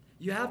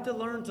 You have to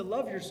learn to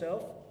love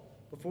yourself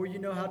before you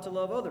know how to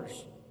love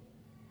others.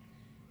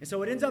 And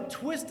so it ends up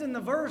twisting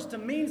the verse to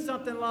mean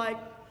something like,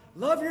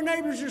 love your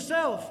neighbors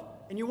yourself.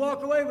 And you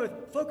walk away with,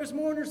 focus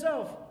more on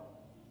yourself.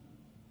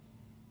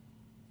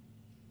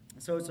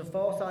 So it's a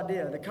false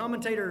idea. The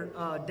commentator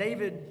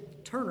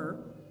David Turner,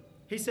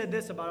 he said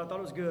this about it. I thought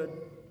it was good.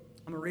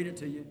 I'm going to read it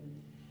to you.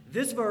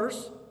 This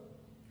verse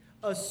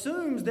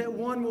assumes that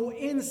one will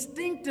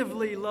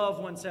instinctively love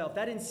oneself.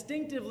 That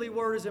instinctively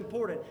word is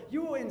important.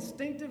 You will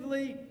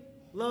instinctively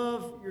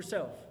love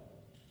yourself.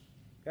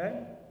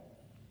 Okay?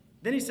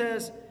 Then he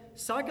says,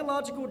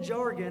 psychological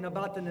jargon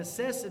about the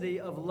necessity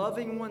of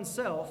loving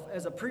oneself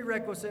as a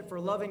prerequisite for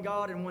loving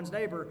God and one's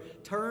neighbor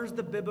turns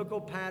the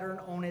biblical pattern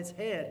on its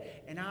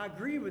head. And I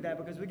agree with that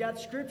because we got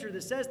scripture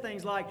that says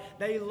things like,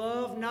 they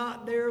love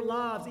not their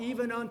lives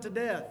even unto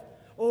death,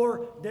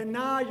 or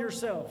deny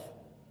yourself.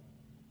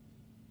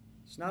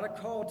 It's not a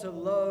call to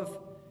love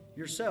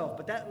yourself,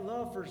 but that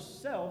love for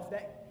self,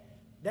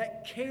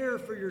 that care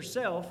for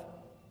yourself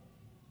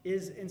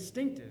is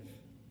instinctive.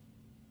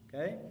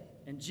 Okay?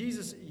 And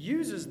Jesus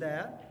uses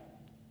that,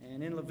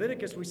 and in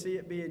Leviticus we see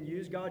it being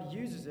used. God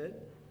uses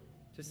it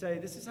to say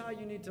this is how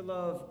you need to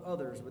love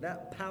others, with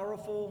that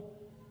powerful,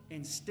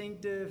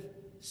 instinctive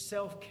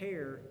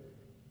self-care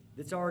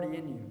that's already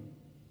in you.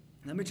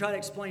 Let me try to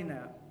explain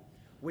that.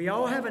 We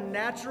all have a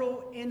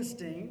natural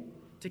instinct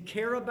to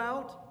care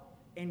about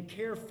and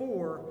care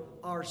for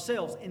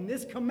ourselves. And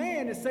this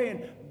command is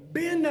saying,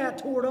 bend that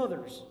toward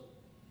others.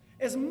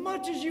 As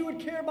much as you would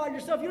care about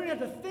yourself, you don't have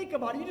to think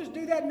about it. You just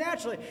do that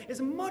naturally.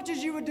 As much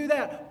as you would do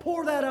that,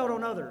 pour that out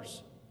on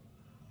others.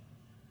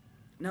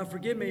 Now,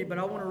 forgive me, but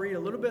I want to read a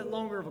little bit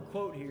longer of a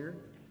quote here.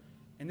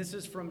 And this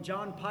is from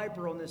John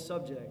Piper on this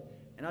subject.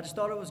 And I just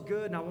thought it was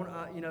good, and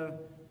I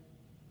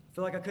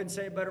feel like I couldn't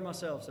say it better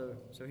myself.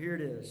 So here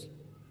it is.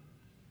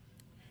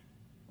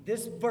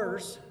 This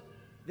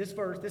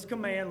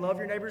command, love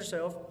your neighbor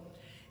yourself,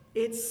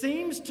 it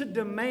seems to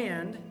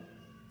demand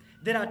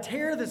that I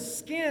tear the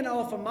skin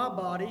off of my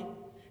body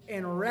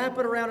and wrap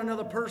it around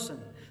another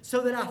person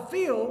so that I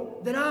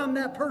feel that I'm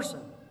that person.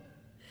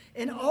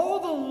 And all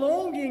the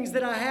longings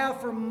that I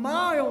have for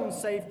my own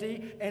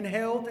safety and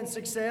health and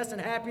success and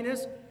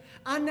happiness,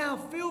 I now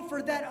feel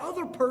for that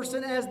other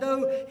person as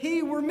though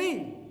he were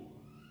me.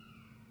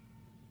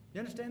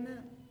 You understand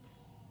that?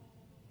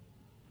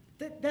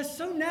 That's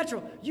so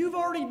natural. You've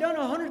already done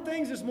 100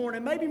 things this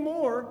morning, maybe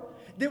more,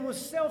 that was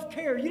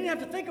self-care. You didn't have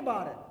to think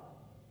about it.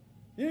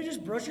 You didn't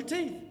just brush your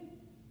teeth.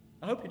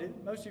 I hope you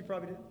did. Most of you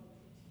probably did.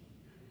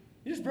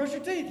 You just brush your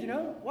teeth,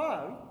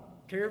 Why? You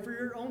care for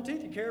your own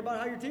teeth. You care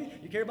about how you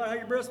care about how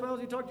your breath smells.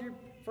 You talk to your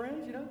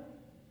friends,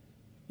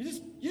 You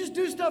just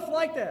do stuff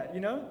like that,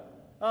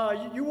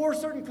 You wore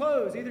certain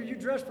clothes. Either you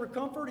dressed for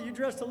comfort or you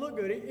dressed to look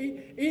good.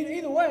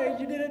 Either way,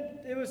 you did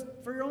it. It was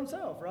for your own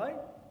self, right?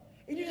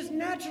 And you just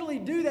naturally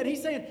do that.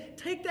 He's saying,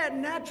 take that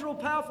natural,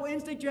 powerful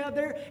instinct you have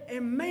there,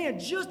 and man,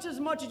 just as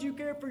much as you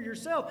care for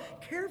yourself,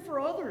 care for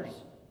others.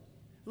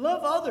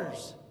 Love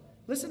others.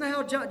 Listen to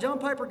how John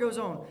Piper goes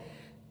on.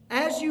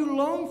 As you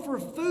long for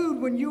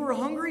food when you are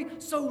hungry,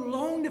 so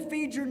long to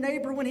feed your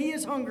neighbor when he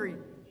is hungry.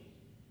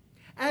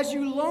 As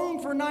you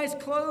long for nice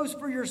clothes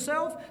for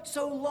yourself,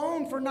 so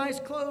long for nice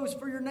clothes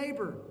for your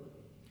neighbor.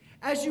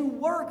 As you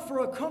work for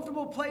a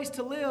comfortable place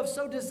to live,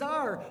 so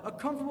desire a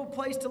comfortable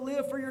place to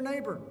live for your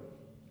neighbor.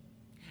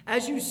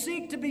 As you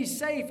seek to be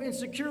safe and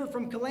secure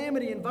from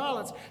calamity and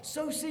violence,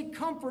 so seek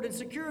comfort and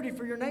security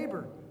for your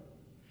neighbor.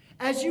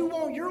 As you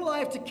want your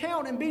life to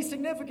count and be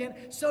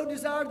significant, so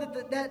desire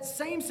that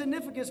same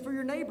significance for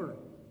your neighbor.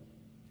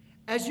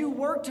 As you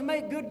work to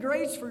make good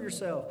grades for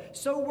yourself,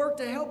 so work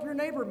to help your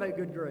neighbor make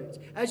good grades.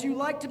 As you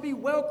like to be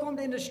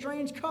welcomed into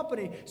strange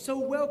company, so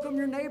welcome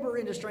your neighbor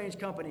into strange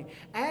company.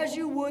 As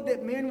you would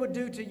that men would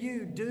do to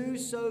you, do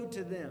so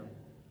to them.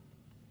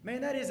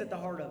 Man, that is at the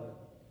heart of it.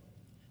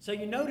 So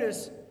you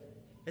notice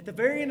at the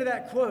very end of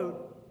that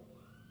quote,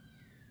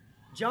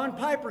 John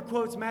Piper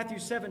quotes Matthew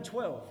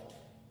 7:12.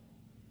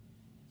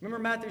 Remember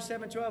Matthew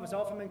 7:12? It's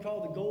often been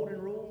called the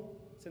golden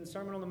rule. It's in the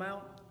Sermon on the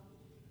Mount.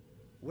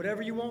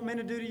 Whatever you want men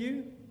to do to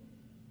you,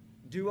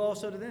 do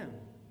also to them.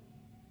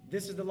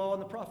 This is the law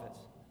and the prophets.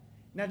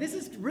 Now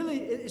it's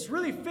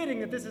really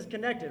fitting that this is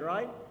connected,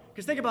 right?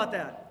 Because think about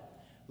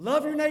that.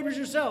 Love your neighbors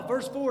yourself,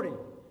 verse 40.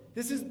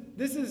 This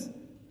is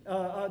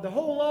the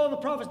whole law and the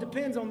prophets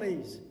depends on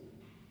these.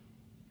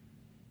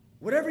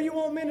 Whatever you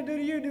want men to do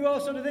to you, do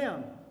also to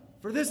them.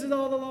 For this is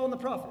all the law and the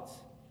prophets.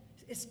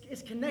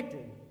 It's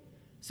connected.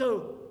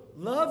 So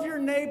love your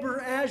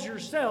neighbor as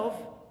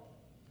yourself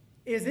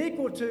is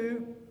equal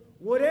to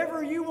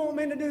whatever you want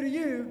men to do to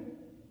you,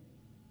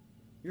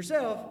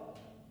 yourself,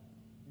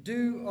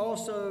 do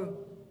also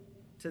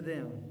to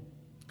them.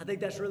 I think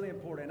that's really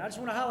important. I just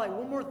want to highlight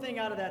one more thing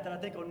out of that I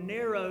think will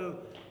narrow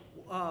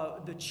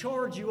the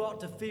charge you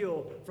ought to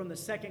feel from the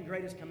second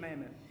greatest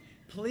commandment.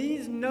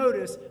 Please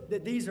notice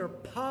that these are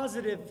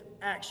positive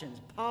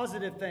actions,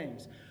 positive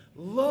things.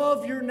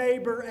 Love your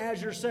neighbor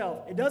as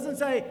yourself. It doesn't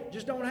say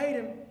just don't hate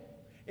him.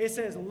 It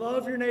says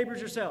love your neighbors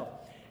yourself.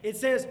 It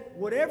says,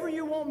 whatever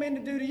you want men to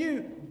do to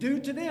you,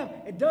 do to them.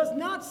 It does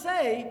not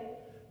say,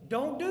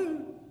 don't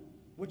do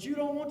what you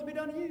don't want to be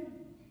done to you.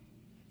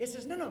 It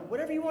says, no,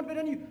 whatever you want to be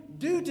done to you,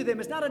 do to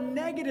them. It's not a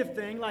negative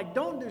thing, like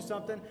don't do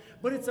something,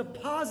 but it's a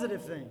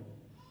positive thing.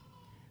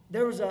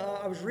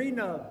 I was reading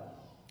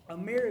a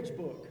marriage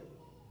book,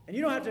 and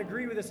you don't have to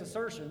agree with this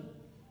assertion,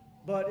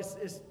 but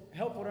it's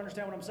helpful to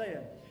understand what I'm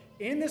saying.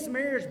 In this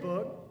marriage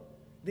book,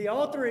 the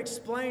author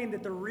explained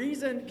that the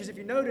reason, because if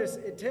you notice,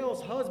 it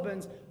tells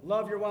husbands,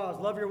 love your wives,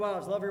 love your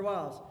wives, love your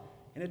wives.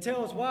 And it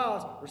tells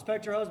wives,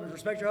 respect your husbands,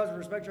 respect your husbands,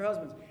 respect your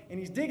husbands. And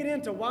he's digging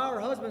into why are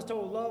husbands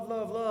told love,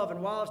 love, love,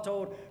 and wives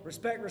told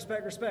respect,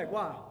 respect, respect.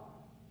 Why?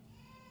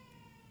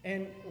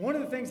 And one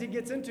of the things he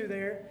gets into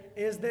there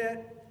is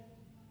that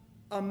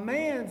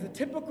the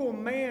typical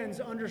man's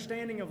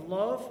understanding of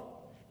love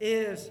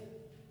is,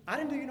 I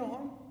didn't do you no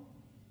harm.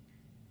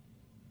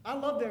 I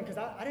love them because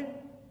I didn't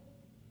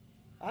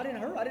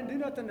hurt. I didn't do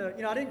nothing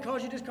to, I didn't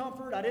cause you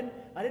discomfort. I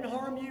didn't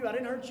harm you. I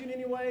didn't hurt you in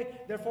any way.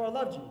 Therefore, I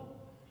loved you.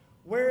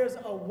 Whereas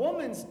a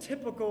woman's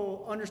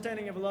typical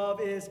understanding of love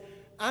is,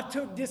 I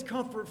took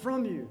discomfort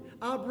from you.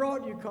 I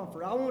brought you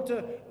comfort. I want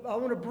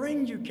to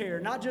bring you care,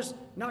 not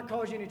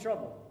cause you any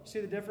trouble. See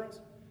the difference?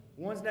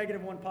 One's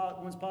negative,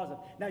 one's positive.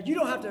 Now, you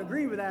don't have to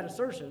agree with that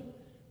assertion,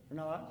 or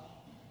not.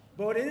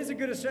 But it is a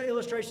good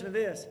illustration of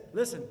this.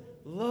 Listen,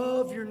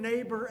 love your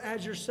neighbor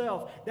as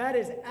yourself. That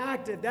is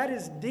active. That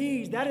is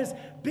deeds. That is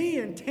be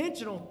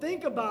intentional.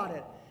 Think about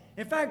it.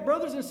 In fact,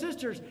 brothers and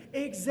sisters,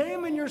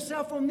 examine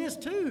yourself on this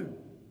too.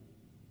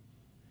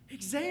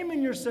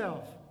 Examine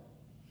yourself.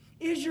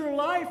 Is your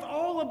life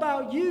all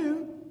about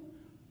you?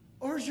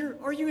 Or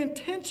are you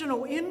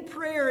intentional in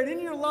prayer and in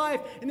your life,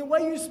 in the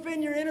way you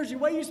spend your energy, the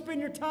way you spend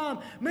your time?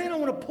 Man, I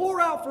want to pour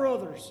out for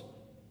others.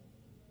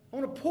 I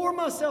want to pour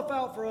myself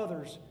out for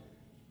others.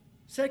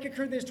 2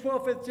 Corinthians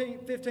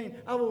 12:15,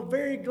 I will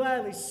very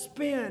gladly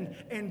spend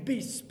and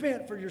be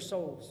spent for your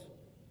souls.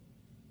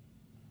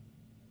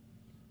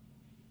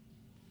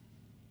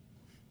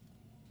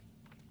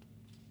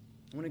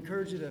 I want to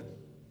encourage you to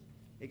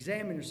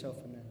examine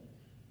yourself in that.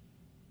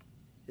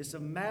 It's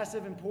of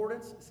massive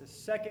importance. It's the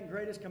second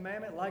greatest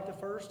commandment, like the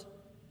first.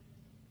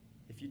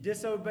 If you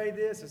disobey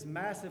this, it's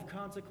massive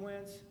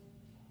consequence.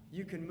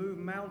 You can move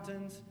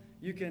mountains.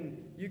 You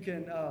can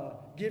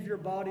give your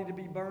body to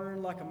be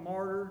burned like a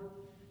martyr.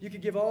 You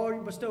could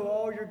bestow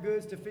all your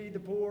goods to feed the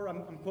poor.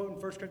 I'm quoting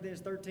 1 Corinthians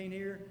 13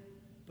 here.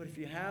 But if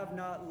you have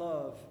not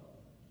love,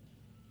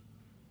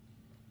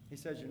 he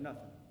says you're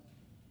nothing.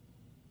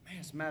 Man,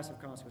 it's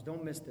massive consequence.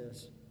 Don't miss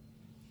this.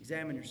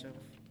 Examine yourself.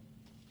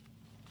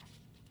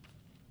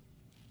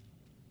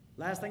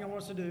 Last thing I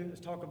want us to do is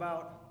talk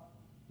about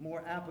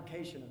more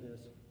application of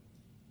this.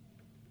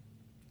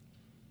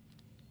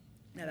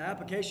 Now, the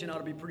application ought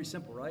to be pretty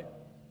simple, right?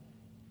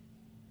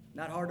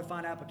 Not hard to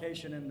find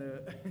application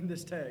in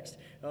this text.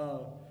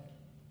 Love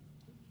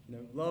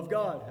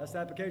God. That's the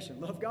application.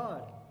 Love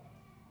God.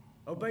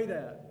 Obey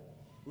that.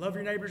 Love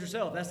your neighbors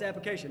yourself. That's the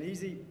application.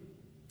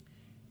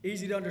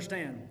 Easy to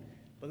understand.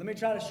 But let me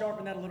try to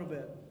sharpen that a little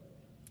bit.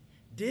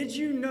 Did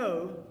you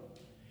know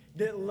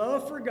that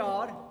love for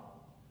God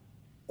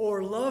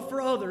or love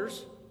for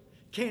others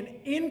can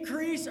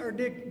increase or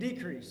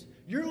decrease?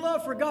 Your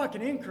love for God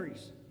can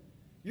increase.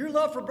 Your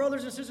love for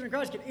brothers and sisters in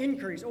Christ can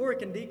increase or it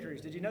can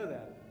decrease. Did you know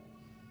that?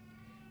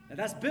 Now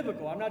that's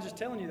biblical. I'm not just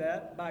telling you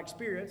that by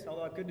experience,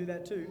 although I could do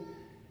that too.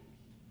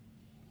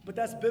 But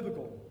that's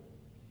biblical.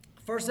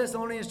 1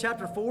 Thessalonians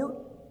chapter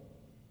 4,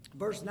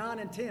 verse 9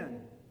 and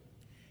 10.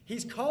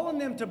 He's calling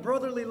them to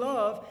brotherly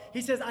love.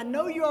 He says, I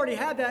know you already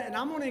have that, and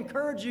I'm going to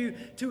encourage you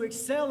to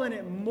excel in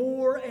it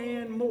more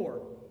and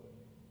more.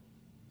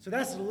 So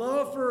that's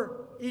love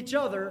for each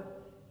other,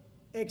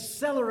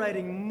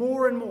 accelerating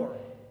more and more.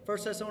 1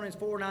 Thessalonians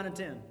 4, 9, and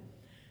 10.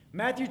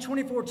 Matthew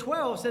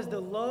 24:12 says,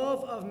 the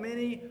love of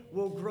many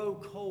will grow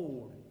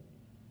cold.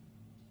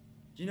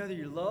 Do you know that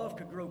your love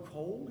could grow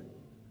cold?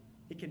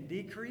 It can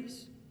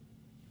decrease.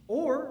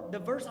 Or the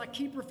verse I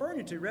keep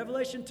referring to,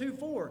 Revelation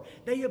 2:4.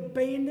 They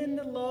abandoned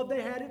the love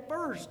they had at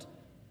first.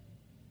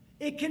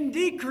 It can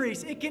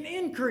decrease. It can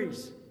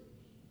increase.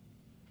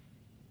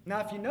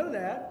 Now, if you know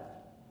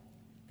that,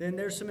 then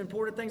there's some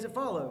important things that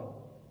follow.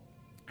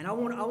 And I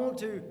want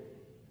to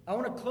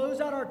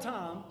close out our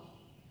time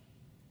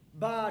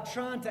by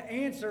trying to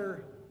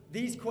answer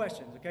these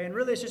questions, okay? And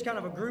really, it's just kind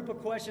of a group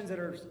of questions that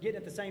are getting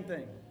at the same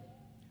thing.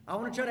 I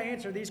want to try to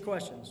answer these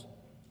questions.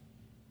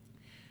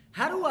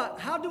 How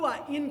do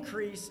I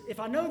increase, if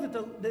I know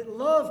that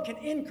love can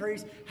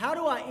increase, how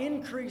do I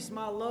increase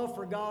my love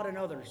for God and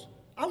others?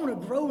 I want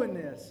to grow in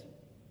this.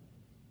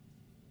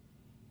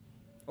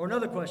 Or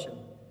another question.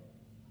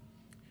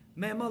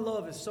 Man, my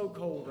love is so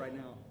cold right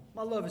now.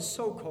 My love is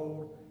so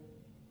cold.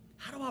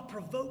 How do I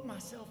provoke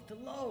myself to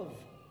love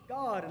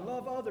God and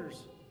love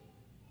others?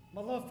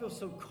 My love feels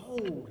so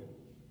cold.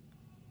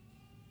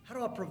 How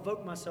do I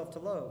provoke myself to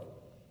love?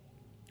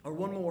 Or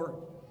one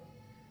more.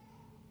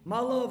 My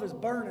love is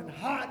burning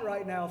hot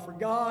right now for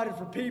God and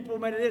for people.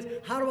 Man, it is.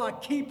 How do I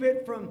keep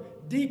it from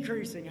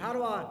decreasing? How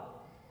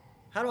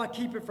do I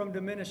keep it from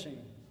diminishing?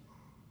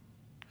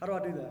 How do I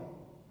do that?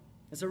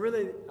 And so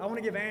really, I want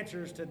to give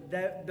answers to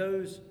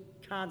those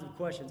kinds of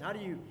questions. How do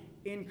you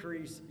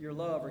increase your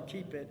love or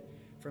keep it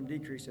from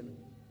decreasing?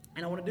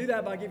 And I want to do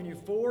that by giving you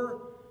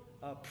 4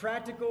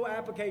 practical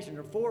applications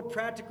or 4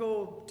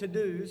 practical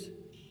to-dos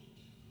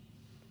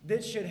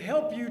that should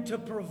help you to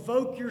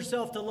provoke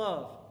yourself to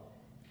love.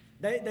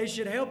 They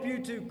should help you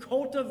to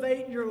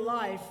cultivate your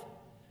life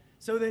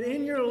so that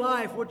in your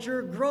life what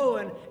you're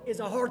growing is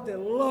a heart that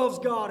loves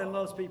God and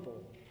loves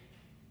people.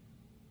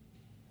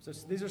 So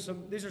these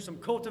are some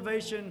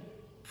cultivation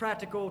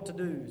practical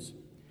to-dos.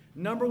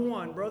 Number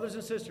 1, brothers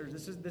and sisters,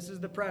 this is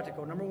the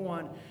practical. Number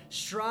 1,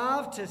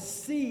 strive to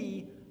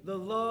see the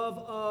love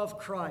of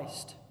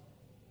Christ.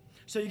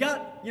 So you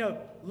got,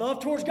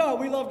 love towards God.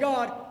 We love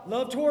God.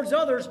 Love towards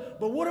others.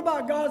 But what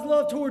about God's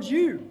love towards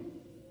you?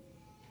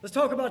 Let's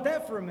talk about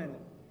that for a minute.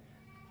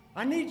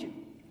 I need you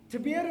to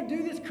be able to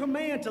do this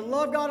command to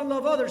love God and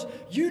love others.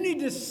 You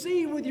need to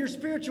see with your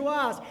spiritual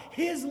eyes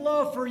His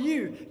love for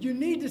you. You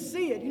need to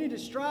see it. You need to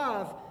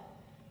strive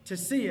to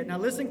see it. Now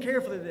listen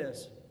carefully to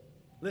this.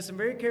 Listen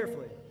very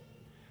carefully.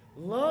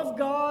 Love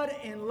God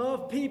and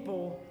love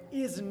people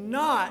is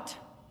not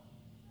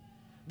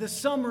the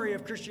summary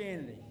of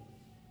Christianity.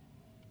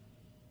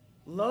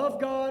 Love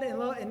God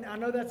and I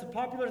know that's a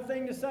popular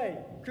thing to say.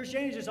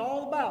 Christianity is just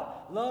all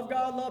about love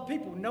God, love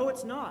people. No,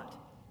 it's not.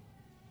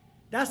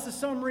 That's the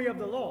summary of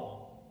the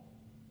law.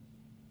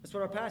 That's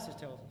what our passage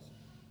tells us.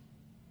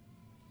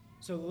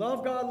 So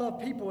love God,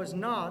 love people is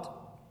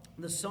not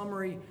the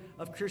summary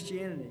of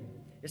Christianity.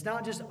 It's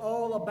not just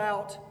all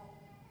about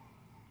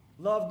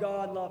love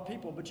God, love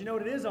people. But you know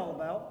what it is all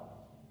about?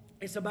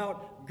 It's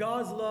about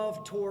God's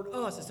love toward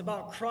us. It's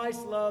about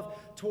Christ's love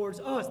towards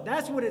us.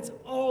 That's what it's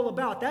all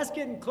about. That's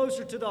getting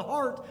closer to the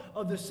heart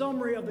of the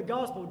summary of the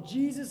gospel.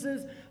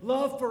 Jesus'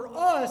 love for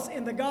us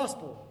in the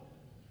gospel.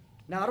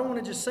 Now, I don't want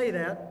to just say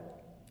that.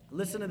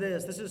 Listen to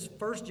this. This is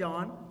 1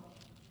 John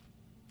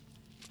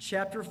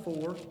chapter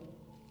 4,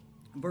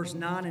 verse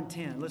 9 and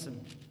 10.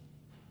 Listen.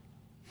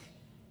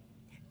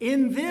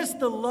 In this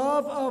the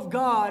love of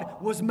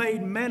God was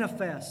made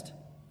manifest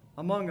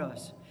among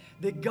us,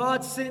 that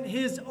God sent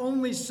His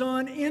only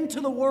Son into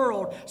the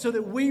world so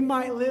that we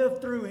might live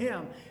through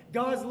Him.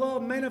 God's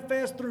love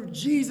manifests through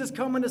Jesus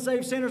coming to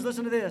save sinners.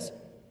 Listen to this.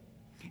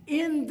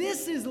 In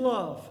this is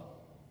love.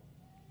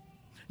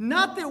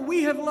 Not that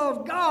we have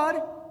loved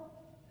God,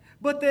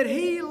 but that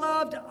He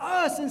loved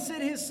us and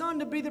sent His Son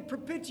to be the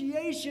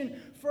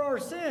propitiation for our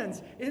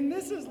sins. And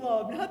this is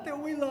love. Not that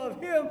we love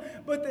Him,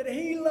 but that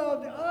He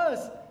loved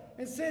us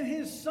and sent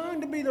His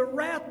Son to be the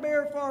wrath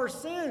bearer for our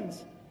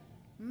sins.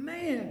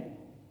 Man,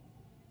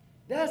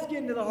 that's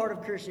getting to the heart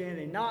of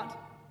Christianity, not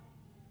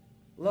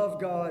love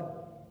God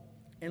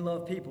and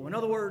love people. In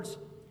other words,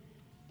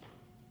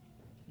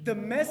 the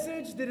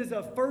message that is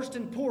of first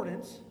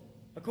importance,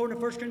 according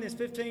to 1 Corinthians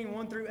 15,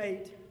 1 through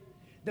 8,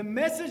 the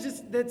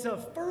message that's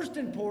of first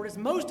importance,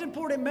 most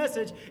important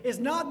message, is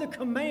not the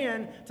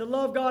command to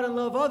love God and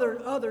love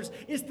others.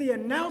 It's the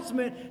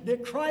announcement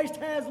that Christ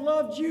has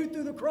loved you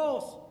through the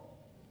cross.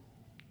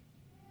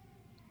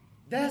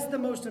 That's the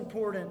most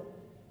important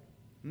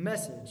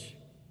message.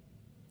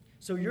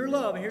 So your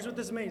love, and here's what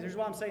this means. Here's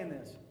why I'm saying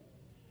this.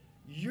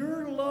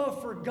 Your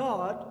love for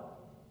God,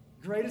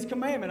 greatest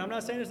commandment. I'm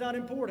not saying it's not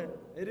important.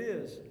 It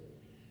is.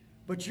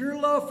 But your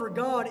love for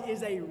God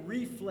is a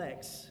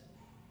reflex.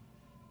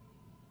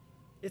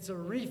 It's a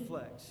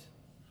reflex.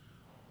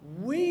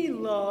 We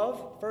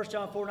love, 1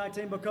 John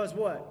 4:19, because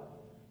what?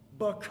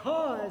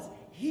 Because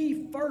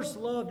He first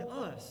loved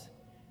us.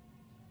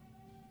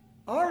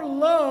 Our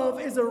love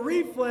is a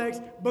reflex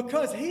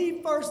because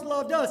He first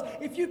loved us.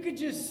 If you could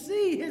just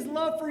see His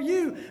love for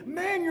you,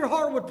 man, your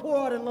heart would pour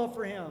out in love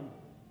for Him.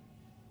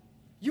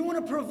 You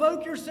want to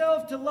provoke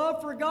yourself to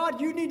love for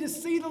God? You need to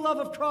see the love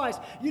of Christ.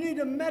 You need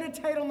to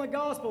meditate on the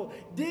gospel.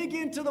 Dig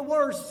into the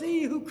Word.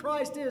 See who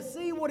Christ is.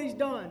 See what He's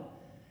done.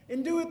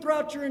 And do it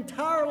throughout your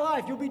entire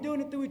life. You'll be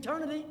doing it through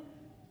eternity.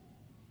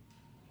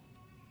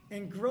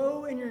 And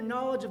grow in your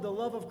knowledge of the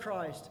love of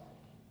Christ.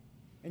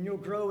 And you'll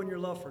grow in your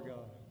love for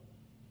God.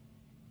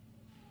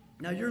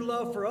 Now, your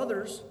love for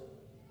others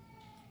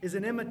is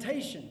an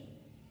imitation.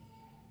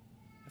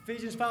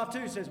 Ephesians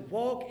 5:2 says,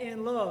 walk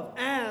in love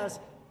as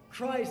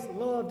Christ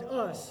loved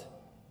us.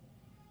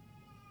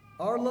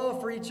 Our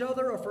love for each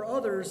other or for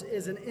others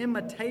is an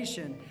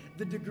imitation.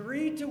 The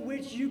degree to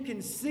which you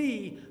can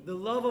see the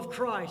love of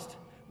Christ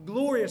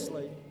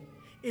gloriously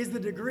is the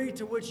degree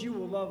to which you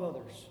will love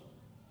others.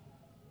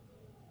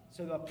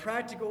 So the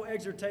practical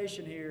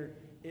exhortation here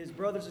is,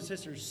 brothers and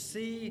sisters,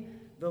 see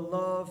the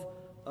love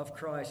of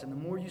Christ. And the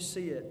more you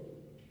see it,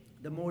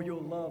 the more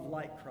you'll love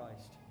like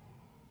Christ.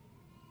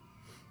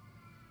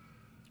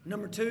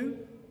 Number 2,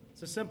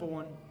 it's a simple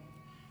one.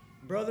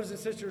 Brothers and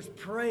sisters,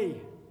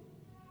 pray.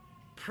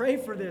 Pray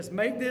for this.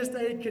 Make this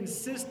a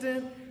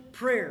consistent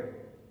prayer.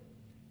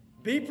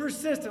 Be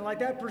persistent, like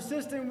that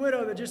persistent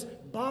widow that just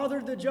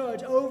bothered the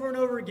judge over and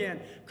over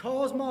again.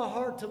 Cause my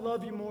heart to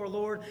love you more,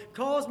 Lord.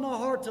 Cause my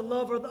heart to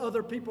love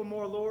other people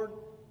more, Lord.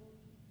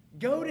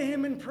 Go to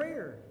Him in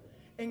prayer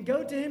and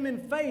go to Him in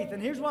faith.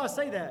 And here's why I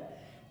say that.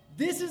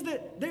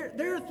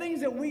 There are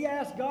things that we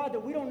ask God that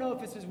we don't know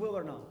if it's His will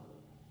or not.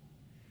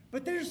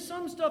 But there's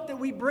some stuff that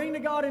we bring to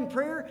God in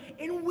prayer,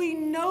 and we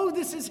know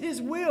this is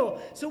His will.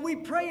 So we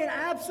pray in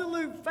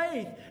absolute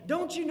faith.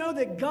 Don't you know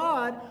that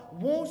God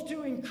wants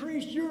to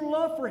increase your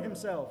love for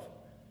Himself?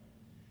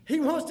 He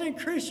wants to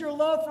increase your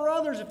love for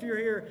others if you're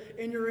here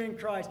and you're in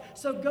Christ.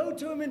 So go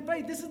to Him in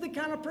faith. This is the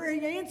kind of prayer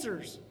He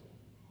answers.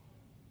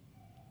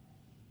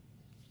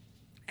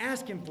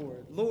 Ask Him for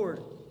it.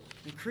 Lord,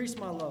 increase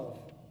my love.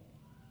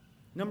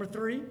 Number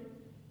 3,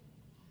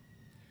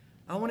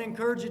 I want to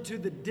encourage you to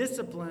the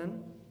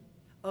discipline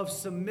of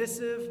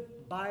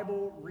submissive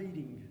Bible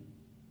reading.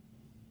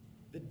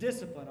 The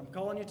discipline, I'm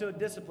calling you to a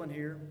discipline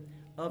here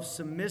of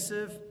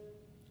submissive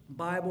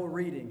Bible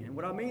reading. And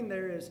what I mean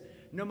there is,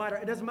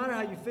 it doesn't matter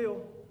how you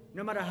feel,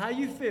 no matter how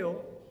you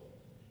feel,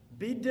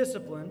 be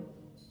disciplined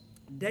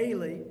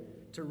daily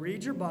to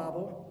read your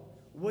Bible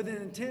with an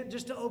intent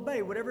just to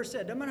obey whatever it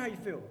said. Doesn't matter how you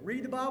feel.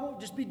 Read the Bible,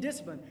 just be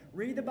disciplined.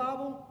 Read the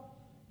Bible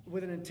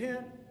with an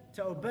intent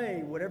to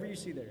obey whatever you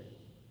see there.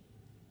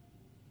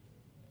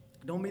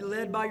 Don't be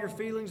led by your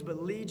feelings,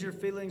 but lead your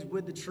feelings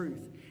with the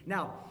truth.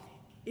 Now,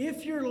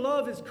 if your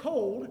love is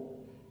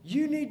cold,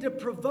 you need to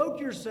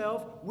provoke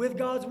yourself with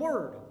God's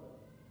Word.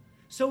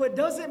 So it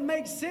doesn't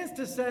make sense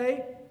to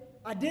say,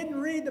 I didn't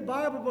read the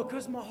Bible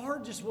because my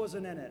heart just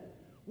wasn't in it.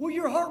 Well,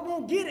 your heart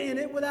won't get in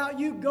it without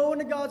you going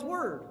to God's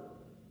Word.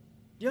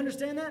 You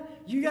understand that?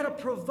 You got to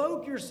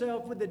provoke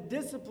yourself with the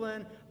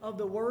discipline of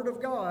the Word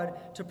of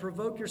God to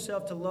provoke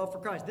yourself to love for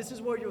Christ. This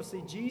is where you'll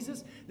see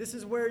Jesus. This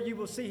is where you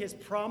will see His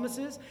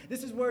promises.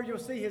 This is where you'll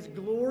see His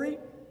glory.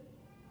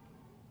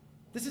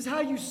 This is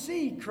how you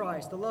see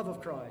Christ, the love of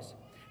Christ.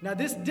 Now,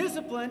 this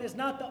discipline is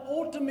not the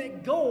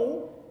ultimate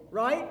goal,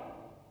 right?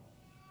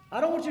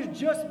 I don't want you to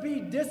just be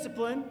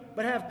disciplined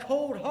but have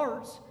cold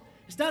hearts.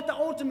 It's not the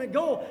ultimate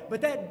goal,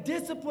 but that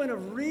discipline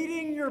of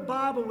reading your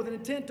Bible with an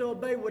intent to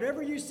obey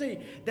whatever you see,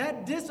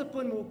 that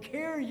discipline will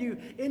carry you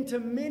into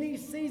many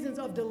seasons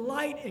of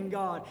delight in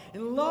God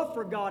and love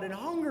for God and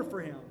hunger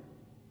for Him.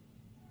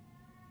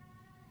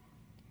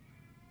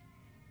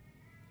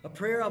 A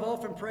prayer I've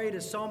often prayed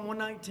is Psalm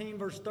 119,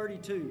 verse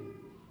 32.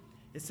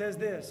 It says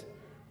this,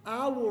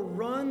 I will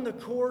run the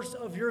course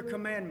of your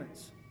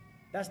commandments.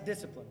 That's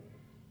discipline.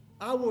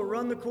 I will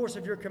run the course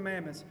of your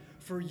commandments,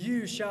 for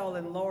you shall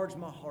enlarge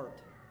my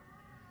heart.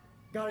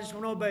 God, I just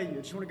want to obey you.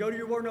 I just want to go to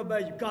your word and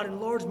obey you. God,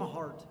 enlarge my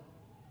heart.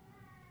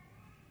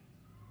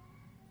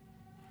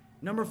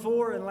 Number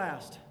 4 and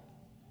last.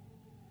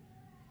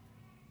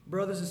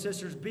 Brothers and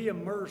sisters, be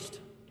immersed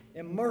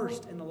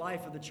in the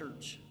life of the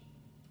church.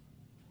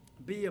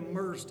 Be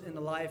immersed in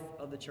the life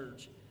of the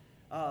church.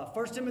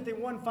 1 Timothy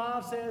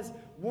 1:5 says,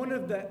 one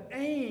of the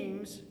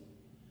aims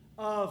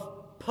of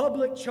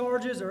public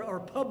charges or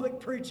public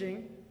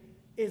preaching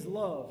is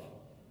love.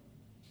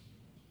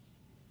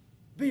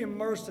 Be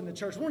immersed in the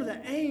church. One of the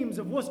aims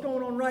of what's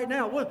going on right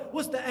now,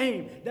 what's the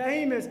aim? The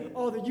aim is,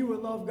 that you would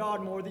love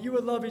God more, that you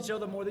would love each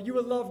other more, that you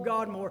would love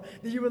God more,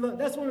 that you would love.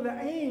 That's one of the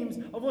aims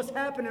of what's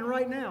happening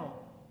right now.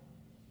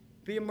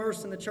 Be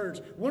immersed in the church.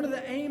 One of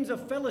the aims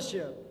of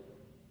fellowship,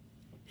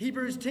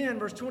 Hebrews 10,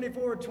 verse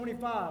 24 and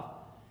 25.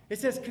 It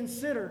says,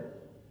 consider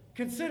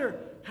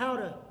how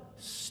to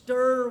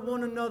stir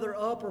one another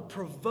up or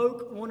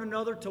provoke one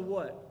another to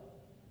what?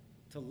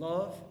 To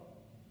love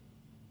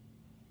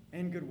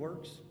and good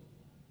works.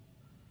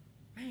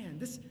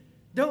 Man,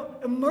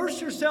 Don't immerse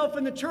yourself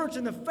in the church,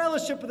 in the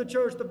fellowship of the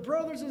church, the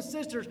brothers and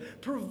sisters,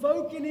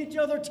 provoking each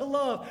other to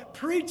love,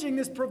 preaching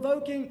this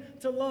provoking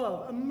to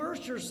love.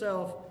 Immerse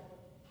yourself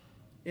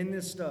in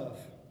this stuff.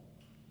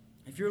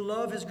 If your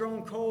love has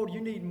grown cold,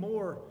 you need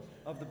more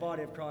of the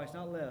body of Christ,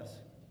 not less.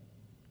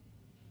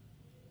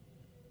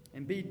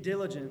 And be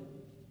diligent.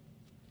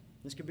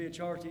 This could be a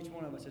charge to each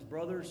one of us as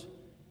brothers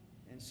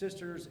and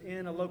sisters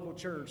in a local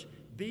church.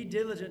 Be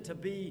diligent to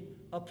be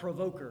a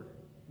provoker.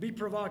 Be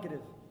provocative.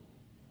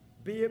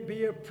 Be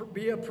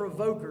a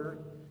provoker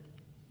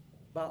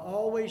by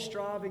always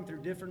striving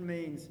through different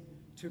means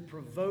to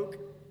provoke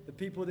the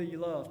people that you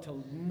love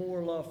to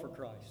more love for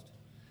Christ.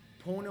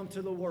 Point them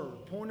to the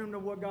Word. Point them to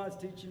what God's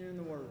teaching you in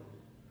the Word.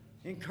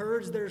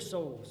 Encourage their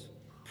souls.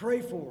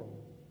 Pray for them,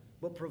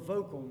 but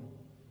provoke them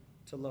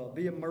to love.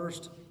 Be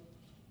immersed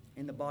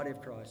in the body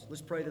of Christ.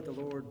 Let's pray that the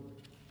Lord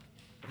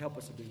would help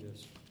us to do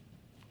this.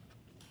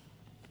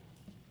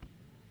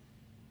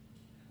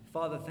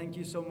 Father, thank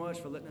you so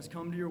much for letting us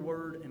come to your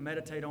word and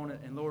meditate on it.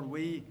 And Lord,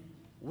 we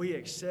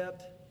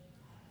accept.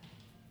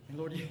 And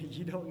Lord,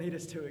 you don't need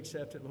us to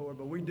accept it, Lord,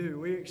 but we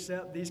do. We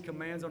accept these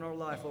commands on our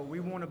life, Lord.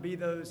 We want to be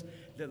those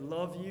that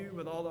love you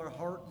with all our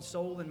heart and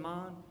soul and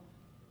mind.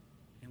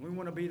 And we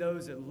want to be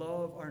those that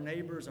love our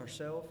neighbors,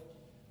 ourselves.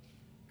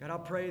 God, I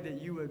pray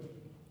that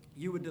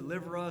you would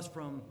deliver us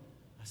from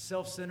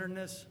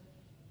self-centeredness.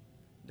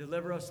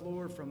 Deliver us,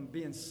 Lord, from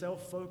being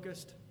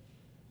self-focused.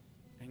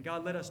 And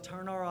God, let us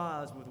turn our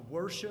eyes with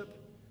worship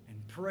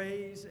and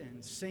praise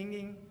and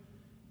singing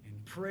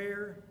and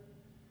prayer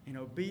and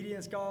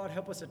obedience, God.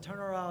 Help us to turn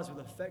our eyes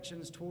with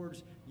affections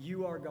towards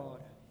you, our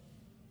God.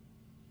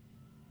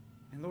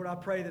 And Lord, I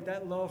pray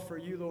that love for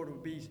you, Lord,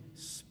 would be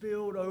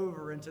spilled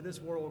over into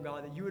this world,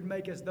 God, that you would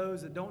make us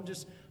those that don't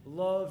just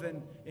love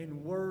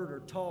in word or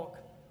talk,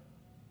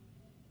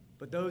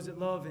 but those that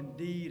love in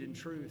deed and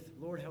truth.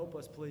 Lord, help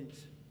us,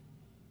 please.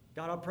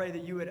 God, I pray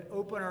that you would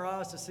open our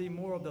eyes to see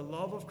more of the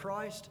love of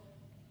Christ,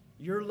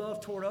 your love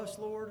toward us,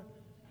 Lord,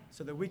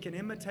 so that we can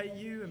imitate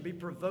you and be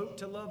provoked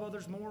to love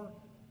others more.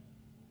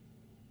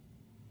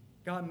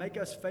 God, make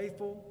us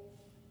faithful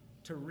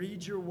to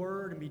read your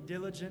word and be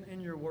diligent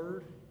in your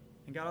word.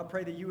 And God, I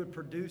pray that you would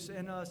produce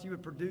in us, you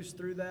would produce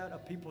through that a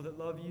people that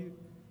love you.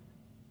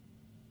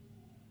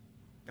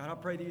 God, I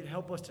pray that you'd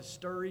help us to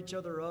stir each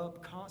other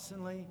up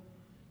constantly,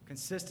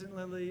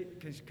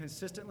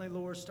 consistently,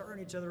 Lord,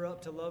 stirring each other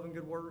up to love and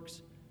good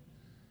works.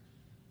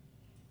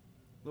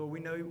 Lord,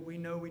 we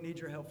know we need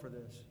your help for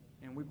this.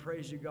 And we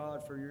praise you,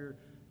 God, for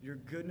your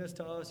goodness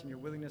to us and your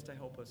willingness to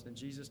help us. In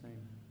Jesus'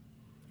 name,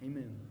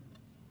 amen.